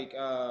of like.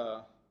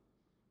 I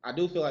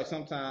do feel like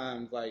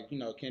sometimes, like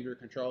Kendrick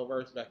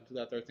Control-Verse back in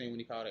 2013 when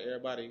he called it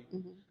everybody.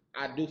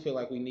 I do feel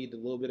like we need a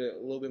little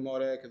bit more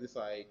of that because it's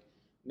like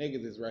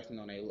niggas is resting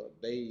on their look.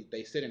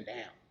 They sitting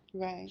down.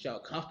 Right. Y'all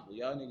comfortable.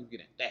 Y'all niggas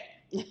getting that.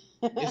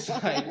 It's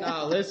like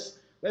nah. Let's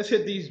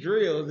hit these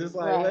drills. It's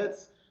like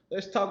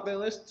Let's talk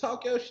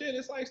your shit.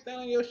 It's like stand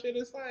on your shit.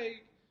 It's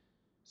like,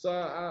 so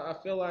I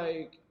feel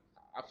like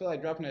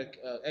dropping a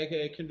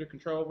AKA Kendrick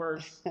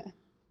Control-Verse,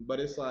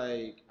 but it's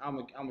like I'm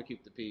gonna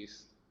keep the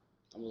peace.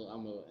 I'm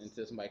gonna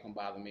until somebody come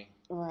bother me.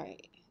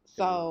 Right.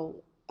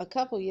 So a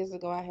couple years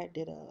ago, I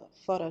did a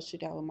photo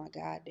shoot out with my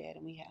goddad,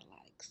 and we had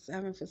like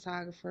 7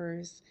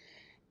 photographers,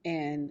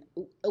 and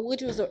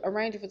which was a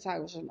range of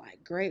photographers from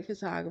like great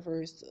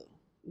photographers to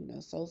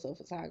so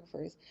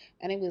photographers,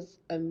 and it was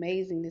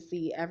amazing to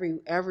see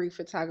every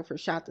photographer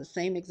shot the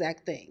same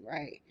exact thing,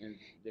 right? in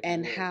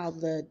And different how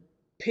ways. the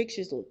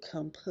pictures look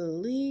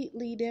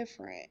completely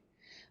different.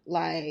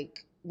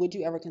 Like, would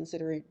you ever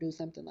consider it do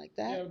something like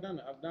Yeah, that? I've done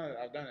it. I've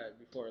done it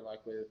before,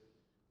 like with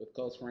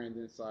close friends.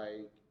 It's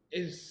like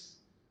it's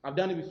I've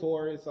done it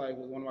before. It's like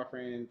with one of my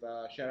friends.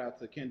 Shout out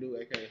to Kendall,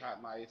 aka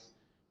Hot Mice,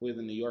 who was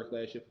in New York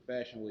last year for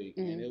Fashion Week,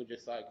 and Mm-hmm. it was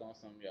just like on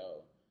some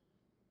yo.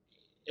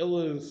 It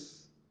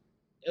was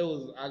it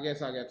was. I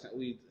guess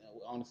we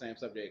on the same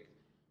subject.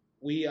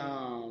 We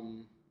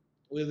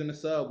we was in the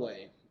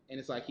subway, and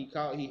it's like he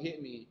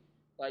hit me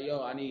like,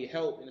 yo, I need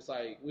help, and it's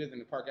like we was in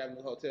the Park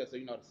Avenue Hotel, so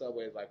the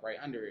subway is like right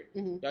under it.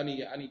 Mm-hmm. I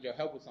need your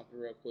help with something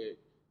real quick.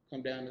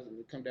 Come down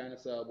the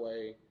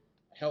subway,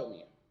 help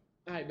me.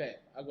 All right,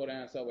 bet. I go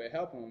down the subway,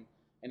 help him,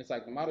 and it's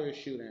like the model is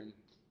shooting.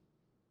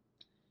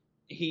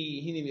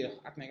 He needed.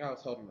 I think I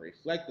was holding a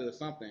reflector or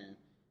something,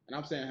 and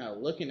I'm saying how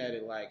looking at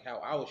it like how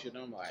I was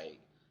shooting.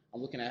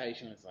 I'm looking at how he's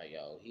shooting. It's like,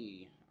 yo,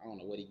 I don't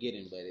know what he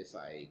getting, but it's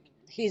like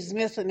He's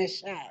missing his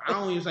shot. I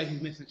don't even say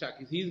he's missing shot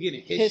because he's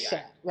getting His shot.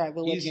 shot, right?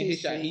 But He's what getting you his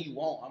shot. see, He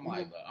won't. Mhm. I'm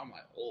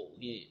like, oh,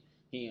 he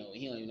don't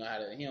even know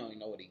he don't even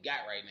know what he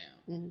got right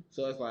now. Mhm.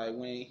 So it's like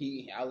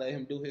I let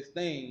him do his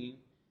thing.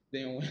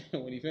 Then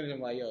when he finished,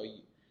 I'm like, yo,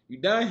 you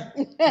done?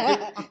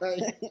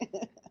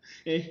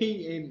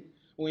 and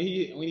when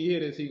he hear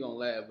this, he gonna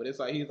laugh. But it's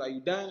like he's like, you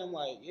done? I'm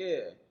like,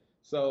 yeah.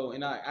 So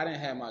and I didn't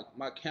have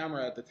my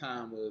camera at the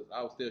time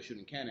I was still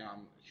shooting Canon.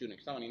 I'm shooting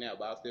Sony now,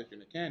 but I was still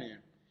shooting Canon.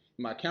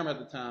 My camera at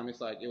the time,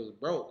 it's like it was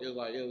broke. It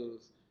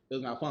was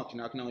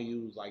malfunctioning. I can only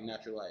use like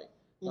natural light.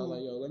 So I was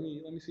like, yo, let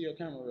me see your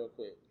camera real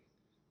quick.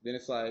 Then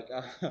it's like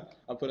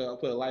I put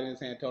a light in his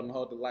hand, told him to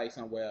hold the light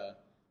somewhere.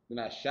 Then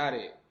I shot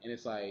it, and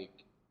it's like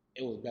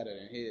it was better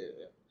than his.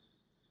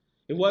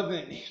 It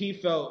wasn't. He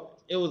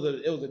felt it was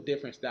a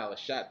different style of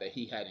shot that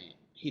he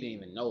didn't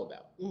even know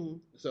about. Mhm.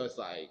 So it's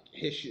like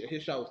his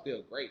shot was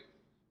still great,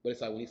 but it's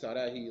like when he saw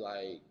that he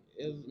like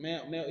it was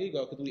male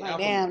ego because we Like,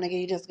 alpha. damn,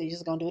 nigga, you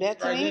just gonna do that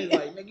to Right then, me? he's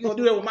like, nigga, you gonna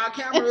do that with my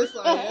camera? It's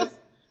like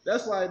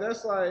that's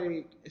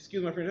like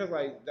excuse my friend, that's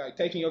like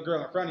taking your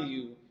girl in front of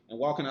you and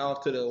walking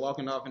off in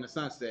the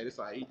sunset. It's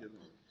like he just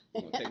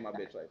gonna take my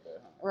bitch like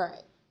that, huh?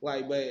 Right.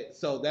 Like, but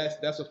so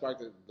that's what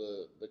sparked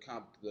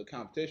the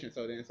competition.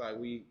 So then it's like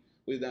we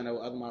done that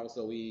with other models.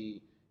 So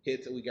we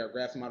got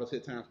grabbed some models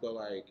hit Times Square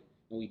like,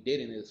 and we did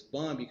it. And it's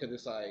fun because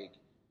it's like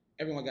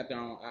everyone got their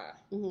own eye.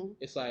 Mm-hmm.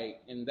 It's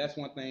like, and that's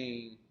one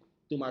thing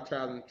through my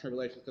trials and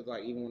tribulations. Because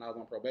like even when I was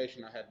on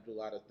probation, I had to do a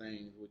lot of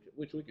things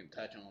which we can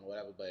touch on or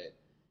whatever. But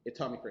it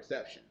taught me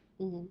perception.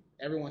 Mm-hmm.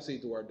 Everyone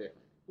sees the world different.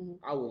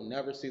 Mm-hmm. I will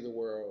never see the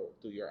world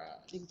through your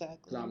eyes. Exactly.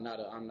 Because I'm not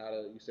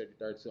a. You said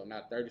you're 32. I'm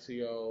not a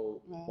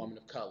 32-year-old right. woman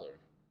of color.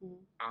 Mm-hmm.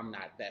 I'm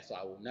not that, so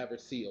I will never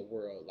see a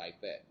world like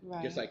that.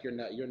 Right. Just like you're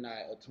not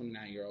a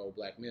 29-year-old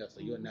black male, so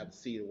mm-hmm. you'll never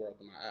see the world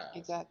through my eyes.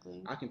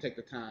 Exactly. I can take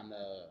the time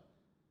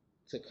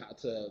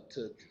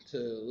to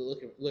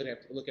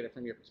look at it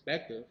from your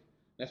perspective.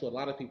 That's what a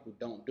lot of people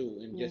don't do,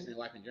 and just in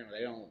life in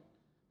general,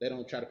 they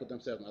don't try to put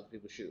themselves in other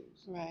people's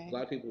shoes. Right. A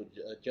lot of people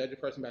judge a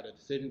person by the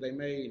decisions they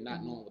made,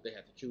 not knowing what they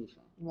have to choose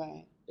from.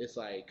 Right. It's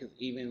like, because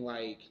even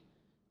my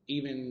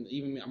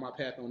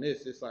path on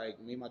this, it's like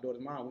me and my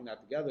daughter's mom, we're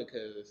not together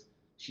because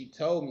she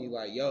told me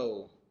like,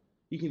 yo,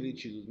 you can either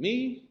choose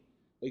me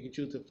or you can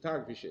choose the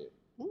photography shit.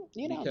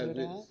 You don't do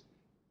that.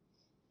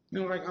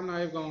 Like I'm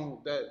not even going.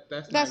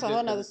 That's a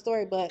whole nother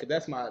story, but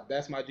that's my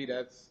G.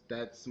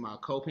 That's my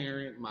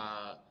co-parent.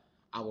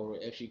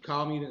 If she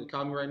call me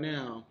right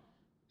now.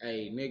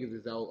 Hey, niggas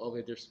is over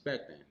here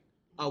disrespecting.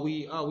 Are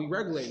we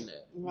regulating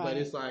that? Right. But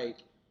it's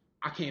like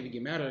I can't even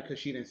get mad at her because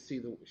she didn't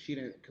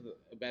because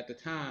at the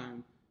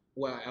time,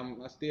 well,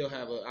 I still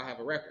have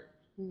a record.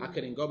 Mm-hmm. I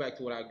couldn't go back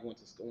to what I went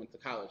to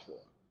college for.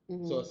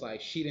 Mm-hmm. So it's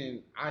like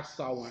I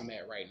saw where I'm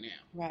at right now.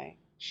 Right.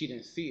 She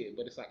didn't see it,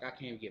 but it's like I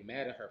can't get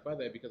mad at her for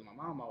that because my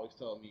mom always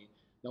told me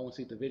no one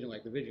sees the vision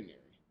like the visionary.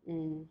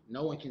 Mm.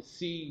 No one can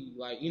see,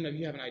 like, if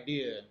you have an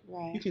idea,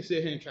 right. You can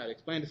sit here and try to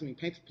explain it to me,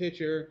 paint a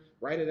picture,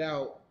 write it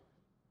out.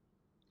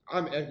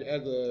 I'm as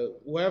a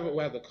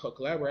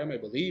collaborator, I may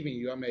believe in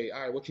you. All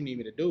right, what you need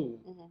me to do,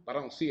 but I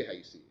don't see it how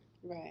you see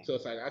it. Right. So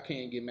it's like I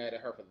can't get mad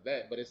at her for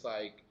that. But it's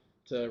like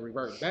to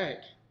revert back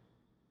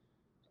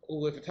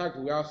with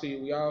photography,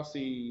 we all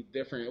see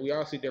different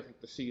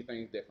to see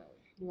things differently.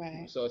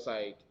 Right. So it's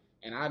like,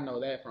 and I know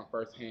that from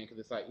firsthand because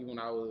it's like even when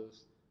I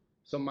was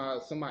some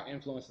of my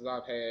influences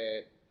I've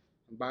had,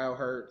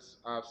 BioHertz,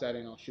 I've sat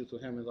in on shoots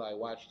with him and like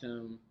watched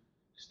him.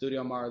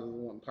 Studio Mars is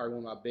probably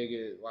one of my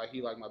biggest, like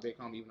he like my big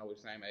homie even though we're the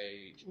same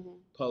age. Mm-hmm.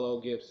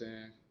 Polo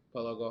Gibson,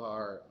 Polo Go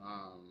Hard.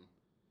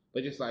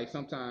 But just like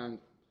sometimes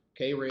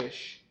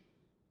K-Rich,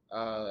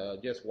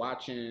 just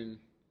watching,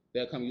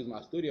 they'll come use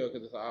my studio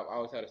because I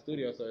always had a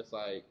studio, so it's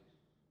like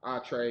I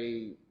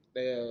trade.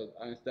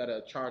 Instead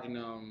of charging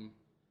them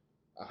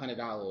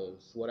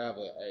 $100, whatever,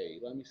 hey,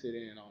 let me sit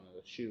in on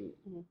a shoot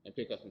and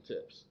pick up some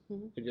tips.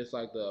 Mm-hmm. Just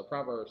like the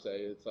proverbs say,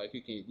 it's like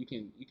you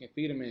can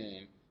feed them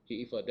in. He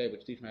eat for a day,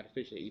 but you teach him how to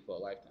fish, he eat for a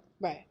lifetime.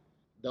 Right.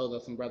 those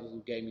are some brothers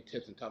who gave me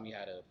tips and taught me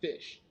how to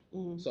fish,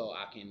 so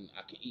I can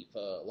eat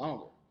for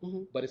longer.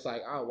 But it's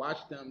like I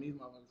watch them; these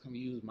motherfuckers come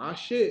use my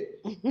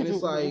shit, and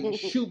it's like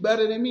shoot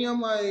better than me.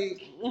 I'm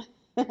like,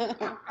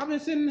 I've been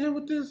sitting here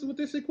with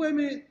this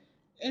equipment,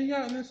 and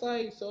yeah, and it's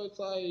like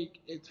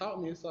it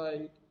taught me. It's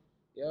like,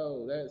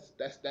 yo,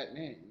 that's that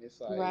man.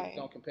 It's like Right.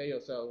 don't compare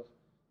yourself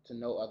to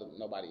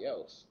nobody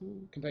else.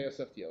 Compare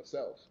yourself to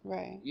yourself.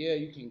 Right. Yeah,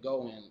 you can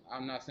go and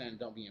I'm not saying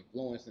don't be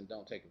influenced and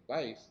don't take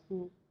advice,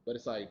 but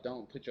it's like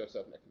don't put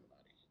yourself next to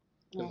nobody.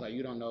 Because like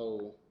you don't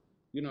know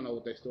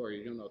what their story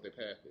is, you don't know what their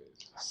path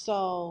is.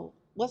 So,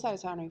 what side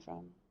of town are you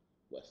from?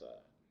 West Side.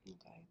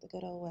 Okay, the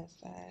good old West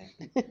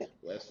Side.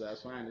 West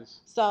Side's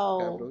finest. So,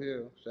 Capitol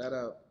Hill. Shout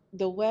out.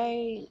 the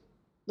way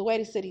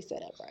the city's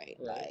set up, right?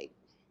 Like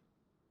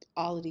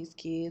all of these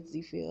kids,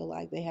 you feel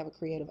like they have a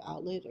creative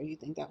outlet, or you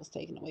think that was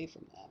taken away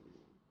from them?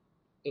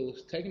 It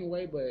was taken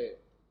away, but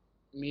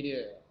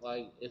media,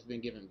 like, it's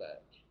been given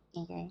back.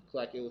 Okay.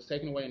 Like, it was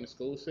taken away in the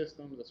school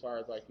systems as far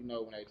as, like, when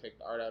they take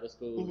the art out of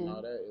schools and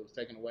all that, it was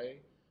taken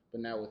away.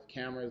 But now with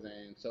cameras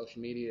and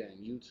social media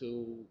and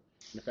YouTube,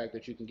 and the fact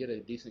that you can get a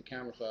decent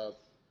camera for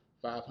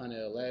 $500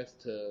 or less,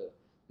 to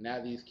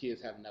now these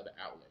kids have another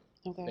outlet.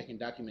 Okay. They can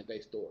document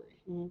their story.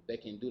 They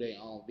can do their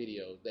own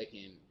videos. They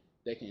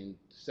can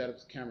set up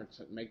a camera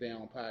to make their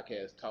own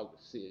podcast,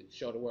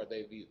 show the world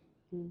they view.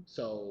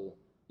 So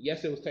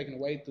yes, it was taken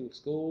away through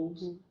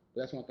schools,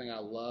 but that's one thing I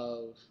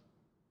love.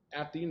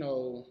 After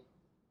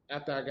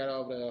I got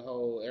over the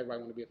whole everybody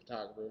want to be a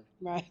photographer,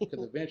 right? Because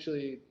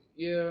eventually,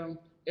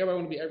 everybody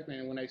want to be everything.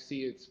 And when they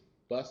see it's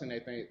busting, they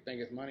think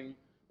it's money,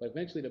 but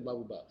eventually the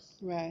bubble busts,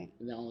 right?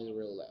 And then only the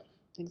real left.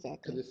 Exactly.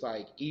 Because it's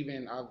like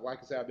like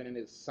I said, I've been in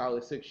this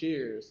solid 6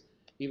 years.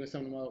 Even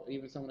some of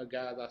the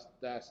guys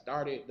that I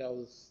started that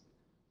was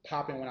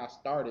popping when I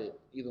started,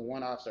 either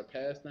one, I've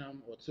surpassed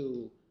them, or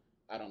two,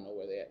 I don't know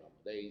where they at.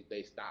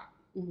 They stopped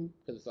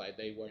because it's like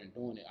they weren't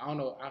doing it. I don't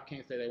know. I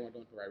can't say they weren't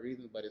doing it for the right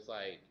reasons, but it's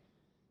like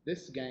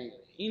this game,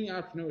 any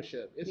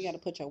entrepreneurship, you got to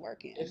put your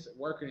work in. It's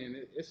working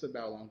in. It's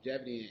about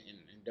longevity and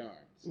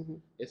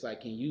endurance. It's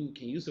like can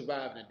you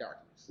survive in the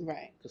darkness?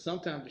 Right. Because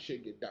sometimes the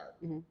shit get dark.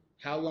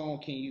 How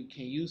long can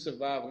you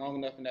survive long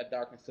enough in that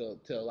darkness till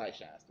a light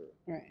shines through?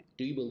 Right.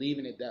 Do you believe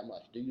in it that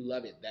much? Do you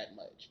love it that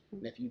much?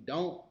 And if you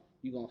don't,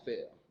 you're gonna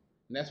fail.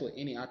 And that's what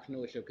any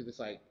entrepreneurship, because it's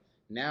like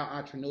now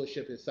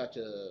entrepreneurship is such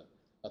a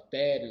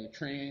fad and a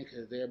trend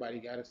because everybody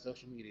got a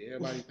social media.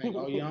 Everybody think,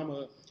 oh yeah,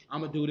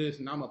 I'm gonna do this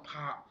and I'm a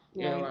pop.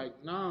 Right. And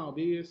like, no,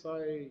 B, it's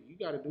like you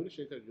got to do this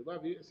shit because you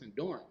love it. It's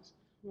endurance.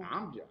 Right.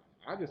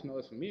 I just know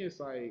it's for me. It's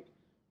like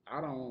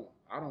I don't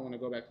want to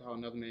go back to how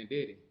another man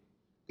did it.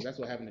 That's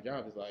what having a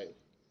job is like.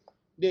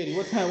 Daddy,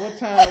 what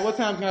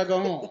time can I go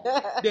home?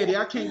 Daddy,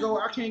 I can't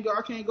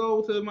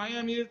go to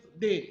Miami. It's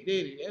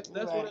Daddy.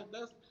 That's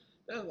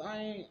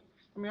right.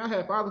 I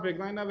had father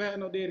figures. I ain't never had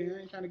no daddy.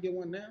 I ain't trying to get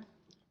one now.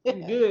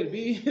 I'm good,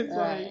 B. It's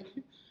right.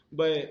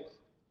 But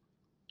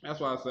that's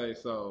why I say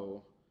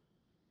so.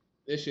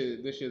 This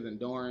is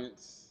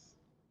endurance,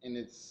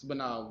 and but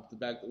now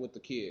back with the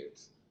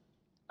kids.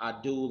 I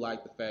do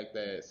like the fact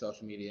that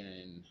social media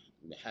and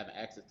having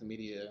access to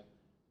media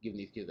giving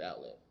these kids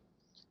outlet.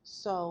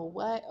 So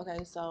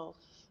so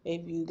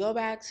if you go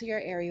back to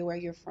your area where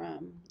you're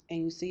from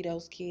and you see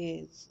those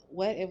kids,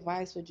 what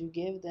advice would you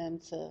give them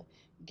to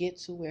get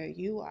to where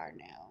you are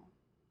now?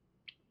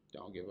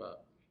 Don't give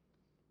up.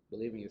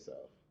 Believe in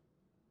yourself.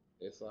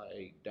 It's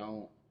like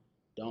don't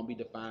be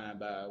defined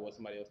by what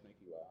somebody else think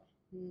you are.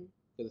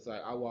 Because it's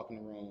like I walk in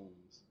the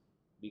rooms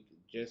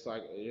just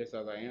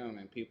as I am,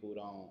 and people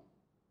don't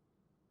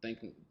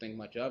think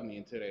much of me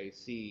until they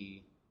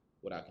see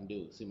what I can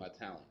do, see my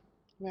talent.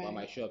 Right. I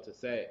might show up to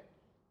set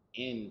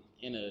in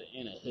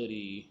a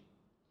hoodie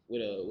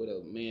with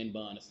a man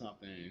bun or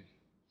something,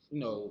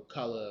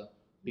 color,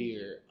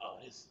 beard. Oh,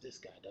 this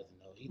guy doesn't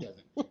know. He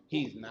doesn't.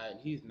 He's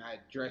not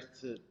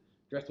dressed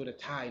with a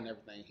tie and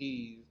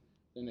everything.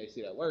 Then they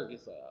see that work.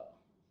 It's like,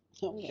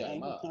 okay, shut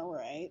him up. All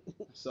right.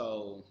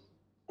 So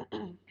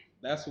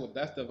that's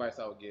the advice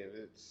I would give.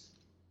 It's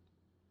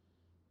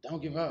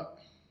don't give up.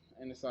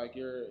 And it's like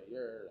you're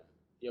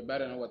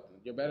better than what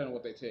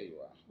they tell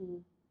you are.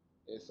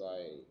 It's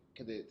like,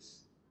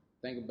 cause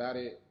think about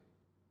it,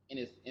 and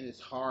it's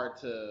hard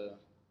to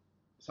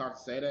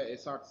say that.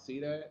 It's hard to see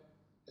that.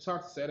 It's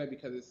hard to say that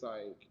because it's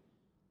like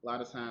a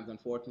lot of times,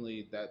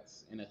 unfortunately,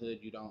 that's in the hood.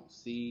 You don't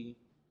see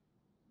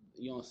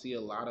a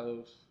lot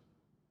of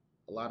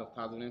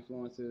positive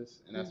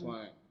influences, and that's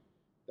why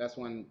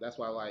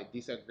like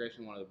desegregation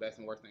is one of the best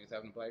and worst things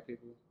happening to black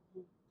people.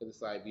 Because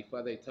it's like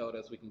before they told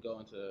us we can go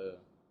into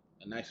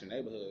a nicer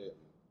neighborhood,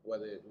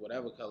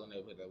 whatever color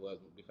neighborhood that was,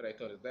 before they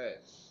told us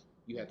that,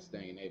 you had to stay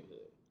in your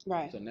neighborhood.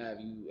 Right. So now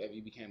if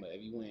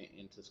you went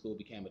into school,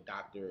 became a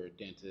doctor,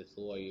 dentist,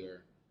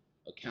 lawyer,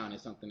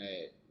 accountant, something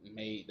that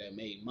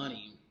made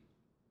money,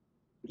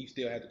 you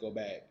still had to go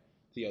back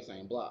to your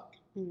same block.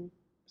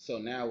 So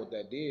now what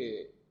that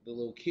did, the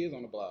little kids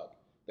on the block,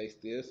 they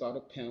still saw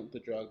the pimp, the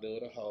drug dealer,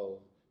 the hoe,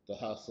 the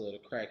hustler, the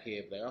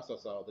crackhead, but they also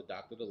saw the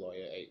doctor, the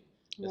lawyer, et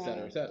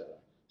cetera, et cetera.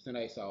 So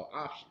they saw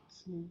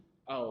options.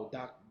 oh,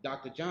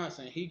 Dr.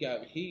 Johnson, he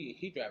driving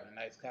a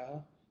nice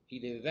car. He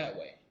did it that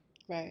way.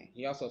 Right.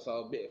 He also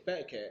saw a big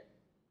fat cat.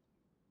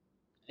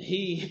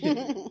 He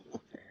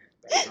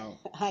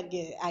I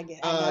get it. I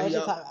know what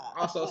you're talking about.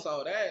 also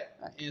saw that,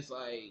 Right. and it's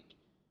like,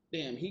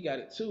 damn, he got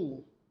it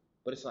too,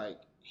 but it's like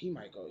he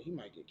might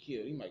get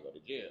killed, he might go to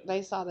jail.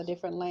 They saw the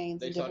different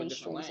lanes They and saw the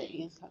different different streams of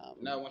lanes. income.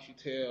 Now, once you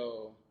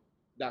tell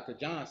Dr.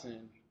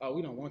 Johnson, oh,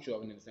 we don't want you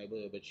over in this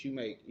neighborhood, but you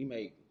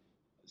make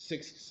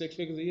six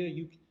figures a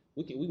year,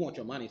 we want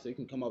your money so you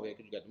can come over here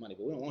because you got the money,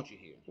 but we don't want you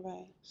here.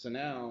 Right. So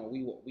now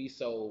we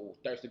so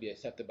thirsty to be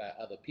accepted by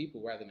other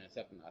people rather than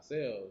accepting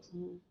ourselves.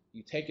 Mm-hmm.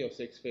 You take your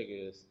 6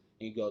 figures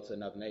and you go to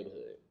another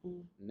neighborhood.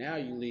 Mm-hmm. Now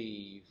you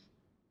leave.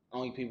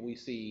 Only people we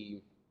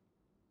see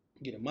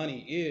getting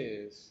money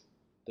is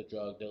the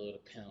drug dealer, the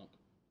pimp,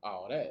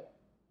 all that.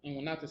 And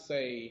well, not to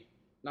say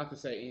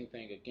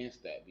anything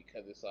against that,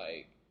 because it's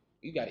like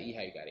you gotta eat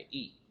how you gotta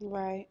eat.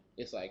 Right.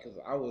 It's like, because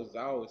I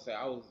always say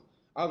I was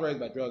raised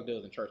by drug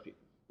dealers and church people.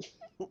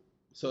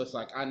 So it's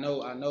like I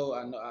know I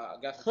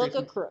got some Hook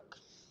or crook.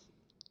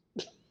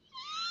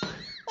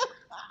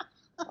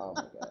 Oh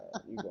my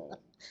God, you going?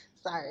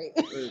 Sorry.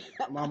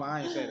 Mama,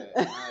 I ain't say that.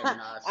 I have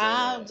not said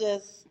I'm that.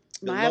 just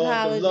my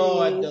apologies.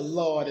 The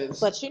Lord is.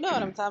 But you know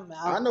what I'm talking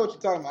about. I know what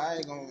you're talking about. I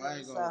ain't gonna.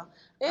 So,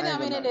 it is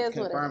what it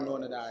confirm is. nor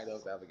deny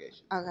those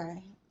allegations.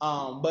 Okay.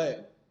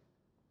 But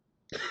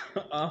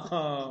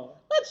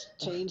Let's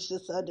change the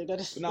subject of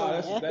the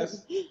no,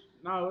 that's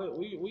no.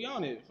 We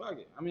on it. Fuck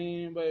it. I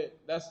mean, but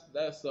that's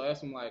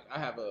I'm like I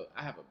have a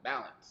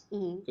balance,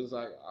 because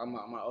like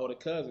my older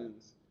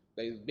cousins,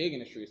 they was big in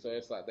the street, so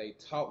it's like they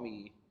taught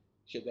me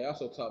shit. They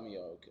also taught me,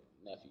 oh,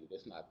 nephew,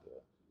 that's not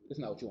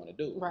what you want to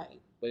do. Right.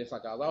 But it's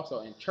like I was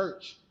also in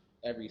church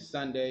every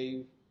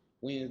Sunday,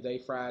 Wednesday,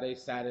 Friday,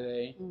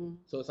 Saturday.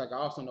 So it's like I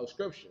also know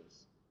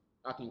scriptures.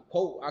 I can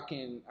quote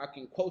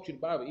you the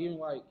Bible.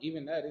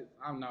 Even that is,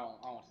 I don't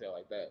want to say it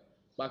like that.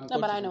 But I can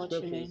quote but you I know some what you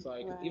scriptures. mean. It's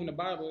like, right. even the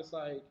Bible, it's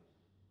like,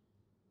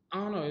 I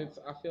don't know.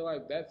 I feel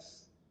like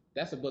that's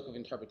a book of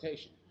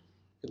interpretation.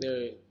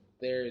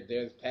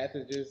 There's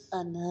passages.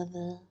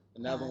 Another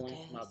one.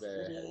 My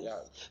bad. Yeah.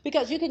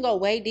 Because you can go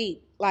way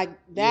deep. Like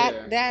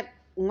that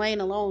lane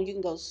alone, you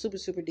can go super,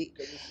 super deep.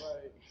 It's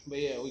like, but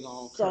yeah, we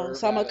gonna curve.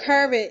 So I'm gonna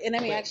curve it, and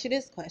let me ask you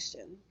this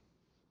question.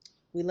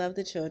 We love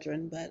the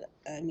children, but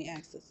let me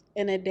ask this: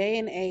 in a day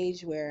and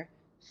age where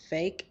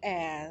fake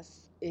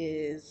ass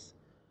is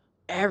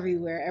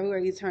everywhere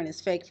you turn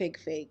is fake,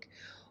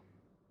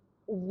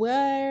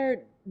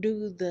 where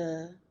do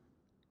the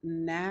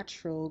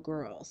natural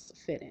girls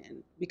fit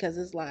in? Because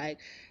it's like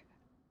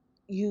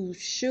you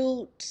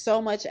shoot so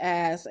much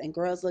ass and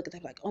girls look at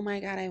them like, oh my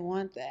God, I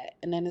want that.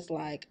 And then it's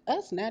like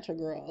us natural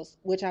girls,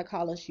 which I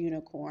call us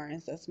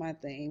unicorns. That's my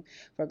thing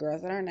for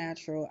girls that are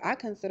natural. I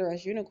consider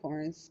us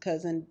unicorns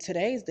because in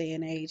today's day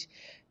and age,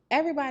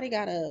 everybody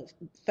got a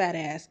fat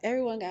ass.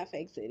 Everyone got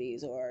fake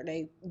titties, or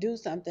they do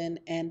something.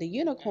 And the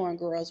unicorn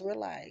girls were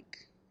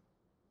like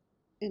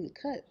in the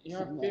cut.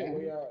 Y'all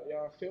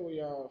fit where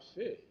y'all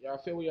fit. Y'all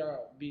fit where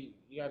y'all be.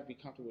 You got to be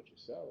comfortable with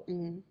yourself.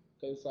 Mm-hmm.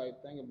 Cause it's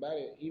like, think about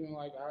it. Even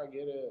like I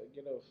get a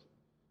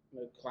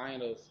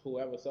client or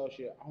whoever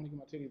associate, I want to get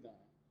my titties done.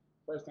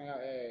 First thing I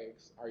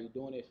ask, are you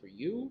doing it for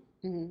you,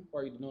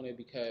 or are you doing it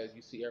because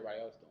you see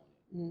everybody else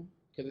doing it?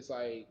 Cause it's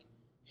like,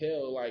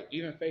 hell, like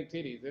even fake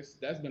titties,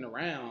 that's been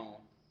around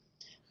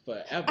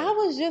forever. I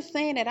was just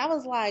saying that. I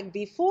was like,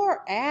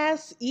 before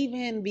ass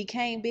even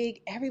became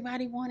big,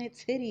 everybody wanted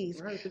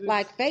titties. Right,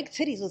 like fake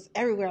titties was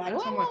everywhere. Like,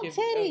 what want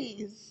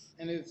titties?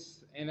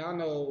 And I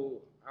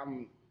know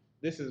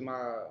this is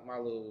my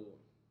little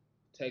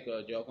take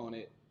or joke on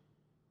it.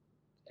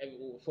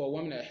 For a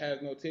woman that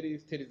has no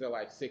titties are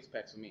like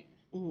 6-packs for men.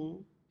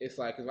 Mm-hmm. It's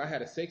like, if I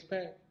had a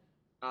 6-pack,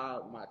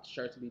 my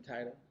shirts would be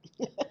tighter.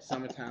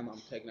 Summertime, I'm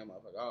taking that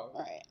motherfucker off.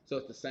 Right. So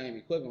it's the same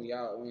equivalent,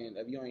 y'all.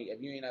 If you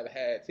ain't ever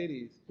had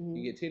titties,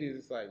 you get titties.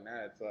 It's like,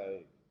 nah, it's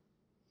like,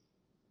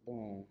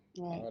 boom,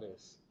 all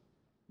this.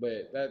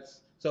 But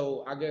that's,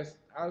 so I guess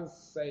I'd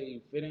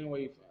say fit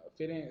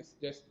in.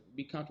 Just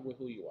be comfortable with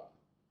who you are.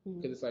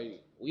 Because it's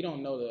like, we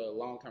don't know the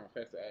long-term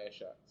effects of ass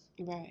shots.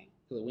 Right.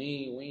 Because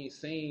we ain't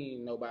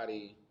seen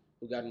nobody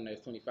who got in there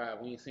 25.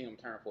 We ain't seen them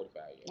turn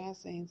 45 yet. I've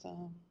seen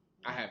some.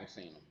 I haven't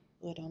seen them.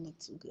 Well, it don't look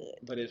too good.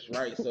 But it's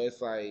right. So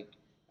it's like,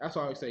 that's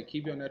why I always say,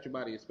 keep your natural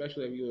body,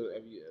 especially if you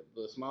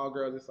the small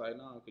girls. It's like,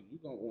 no, because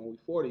when we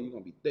 40, you're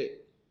going to be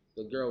thick.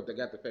 The girl that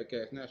got the fat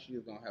ass now,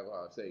 she's going to have a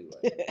hard say.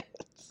 Like,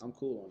 I'm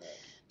cool on that.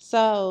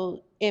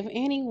 So if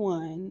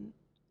anyone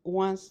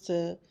wants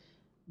to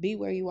be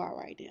where you are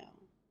right now,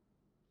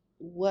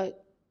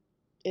 what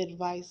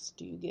advice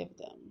do you give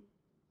them?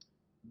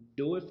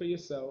 Do it for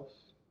yourself.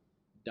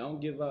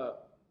 Don't give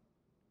up,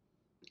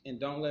 and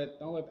don't let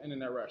the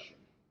internet rush you.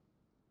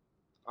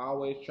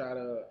 Always try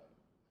to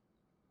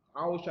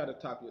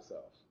top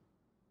yourself.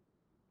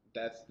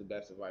 That's the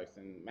best advice.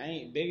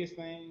 And biggest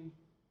thing,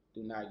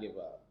 do not give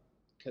up,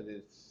 because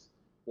it's,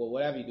 well,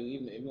 whatever you do,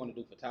 even if you want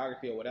to do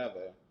photography or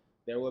whatever,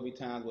 there will be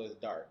times where it's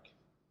dark.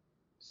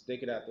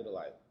 Stick it out through the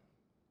light.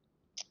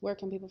 Where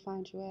can people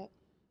find you at?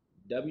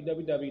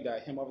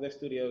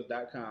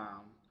 www.himovertherestudios.com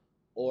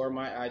or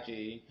my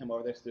IG, Him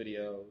Over There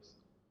Studios,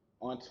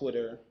 on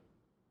Twitter,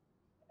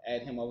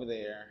 at Him Over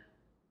There,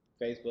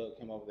 Facebook,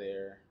 Him Over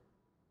There.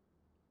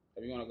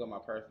 If you want to go my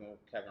personal,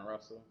 Kevin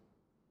Russell,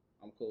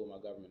 I'm cool with my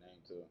government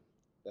name too.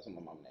 That's what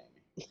my mom named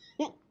me.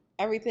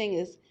 Everything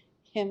is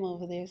Him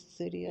Over There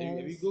Studios.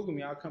 If you Google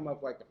me, I'll come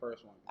up like the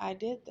first one. I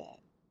did that.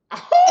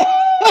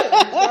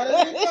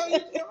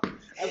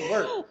 That's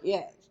work.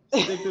 Yes.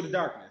 Stick through the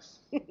darkness.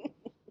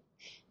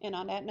 And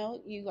on that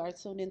note, you are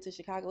tuned into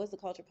Chicago is the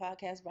Culture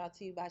Podcast, brought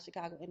to you by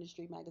Chicago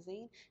Industry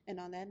Magazine. And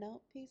on that note,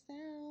 peace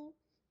out.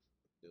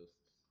 Deuce.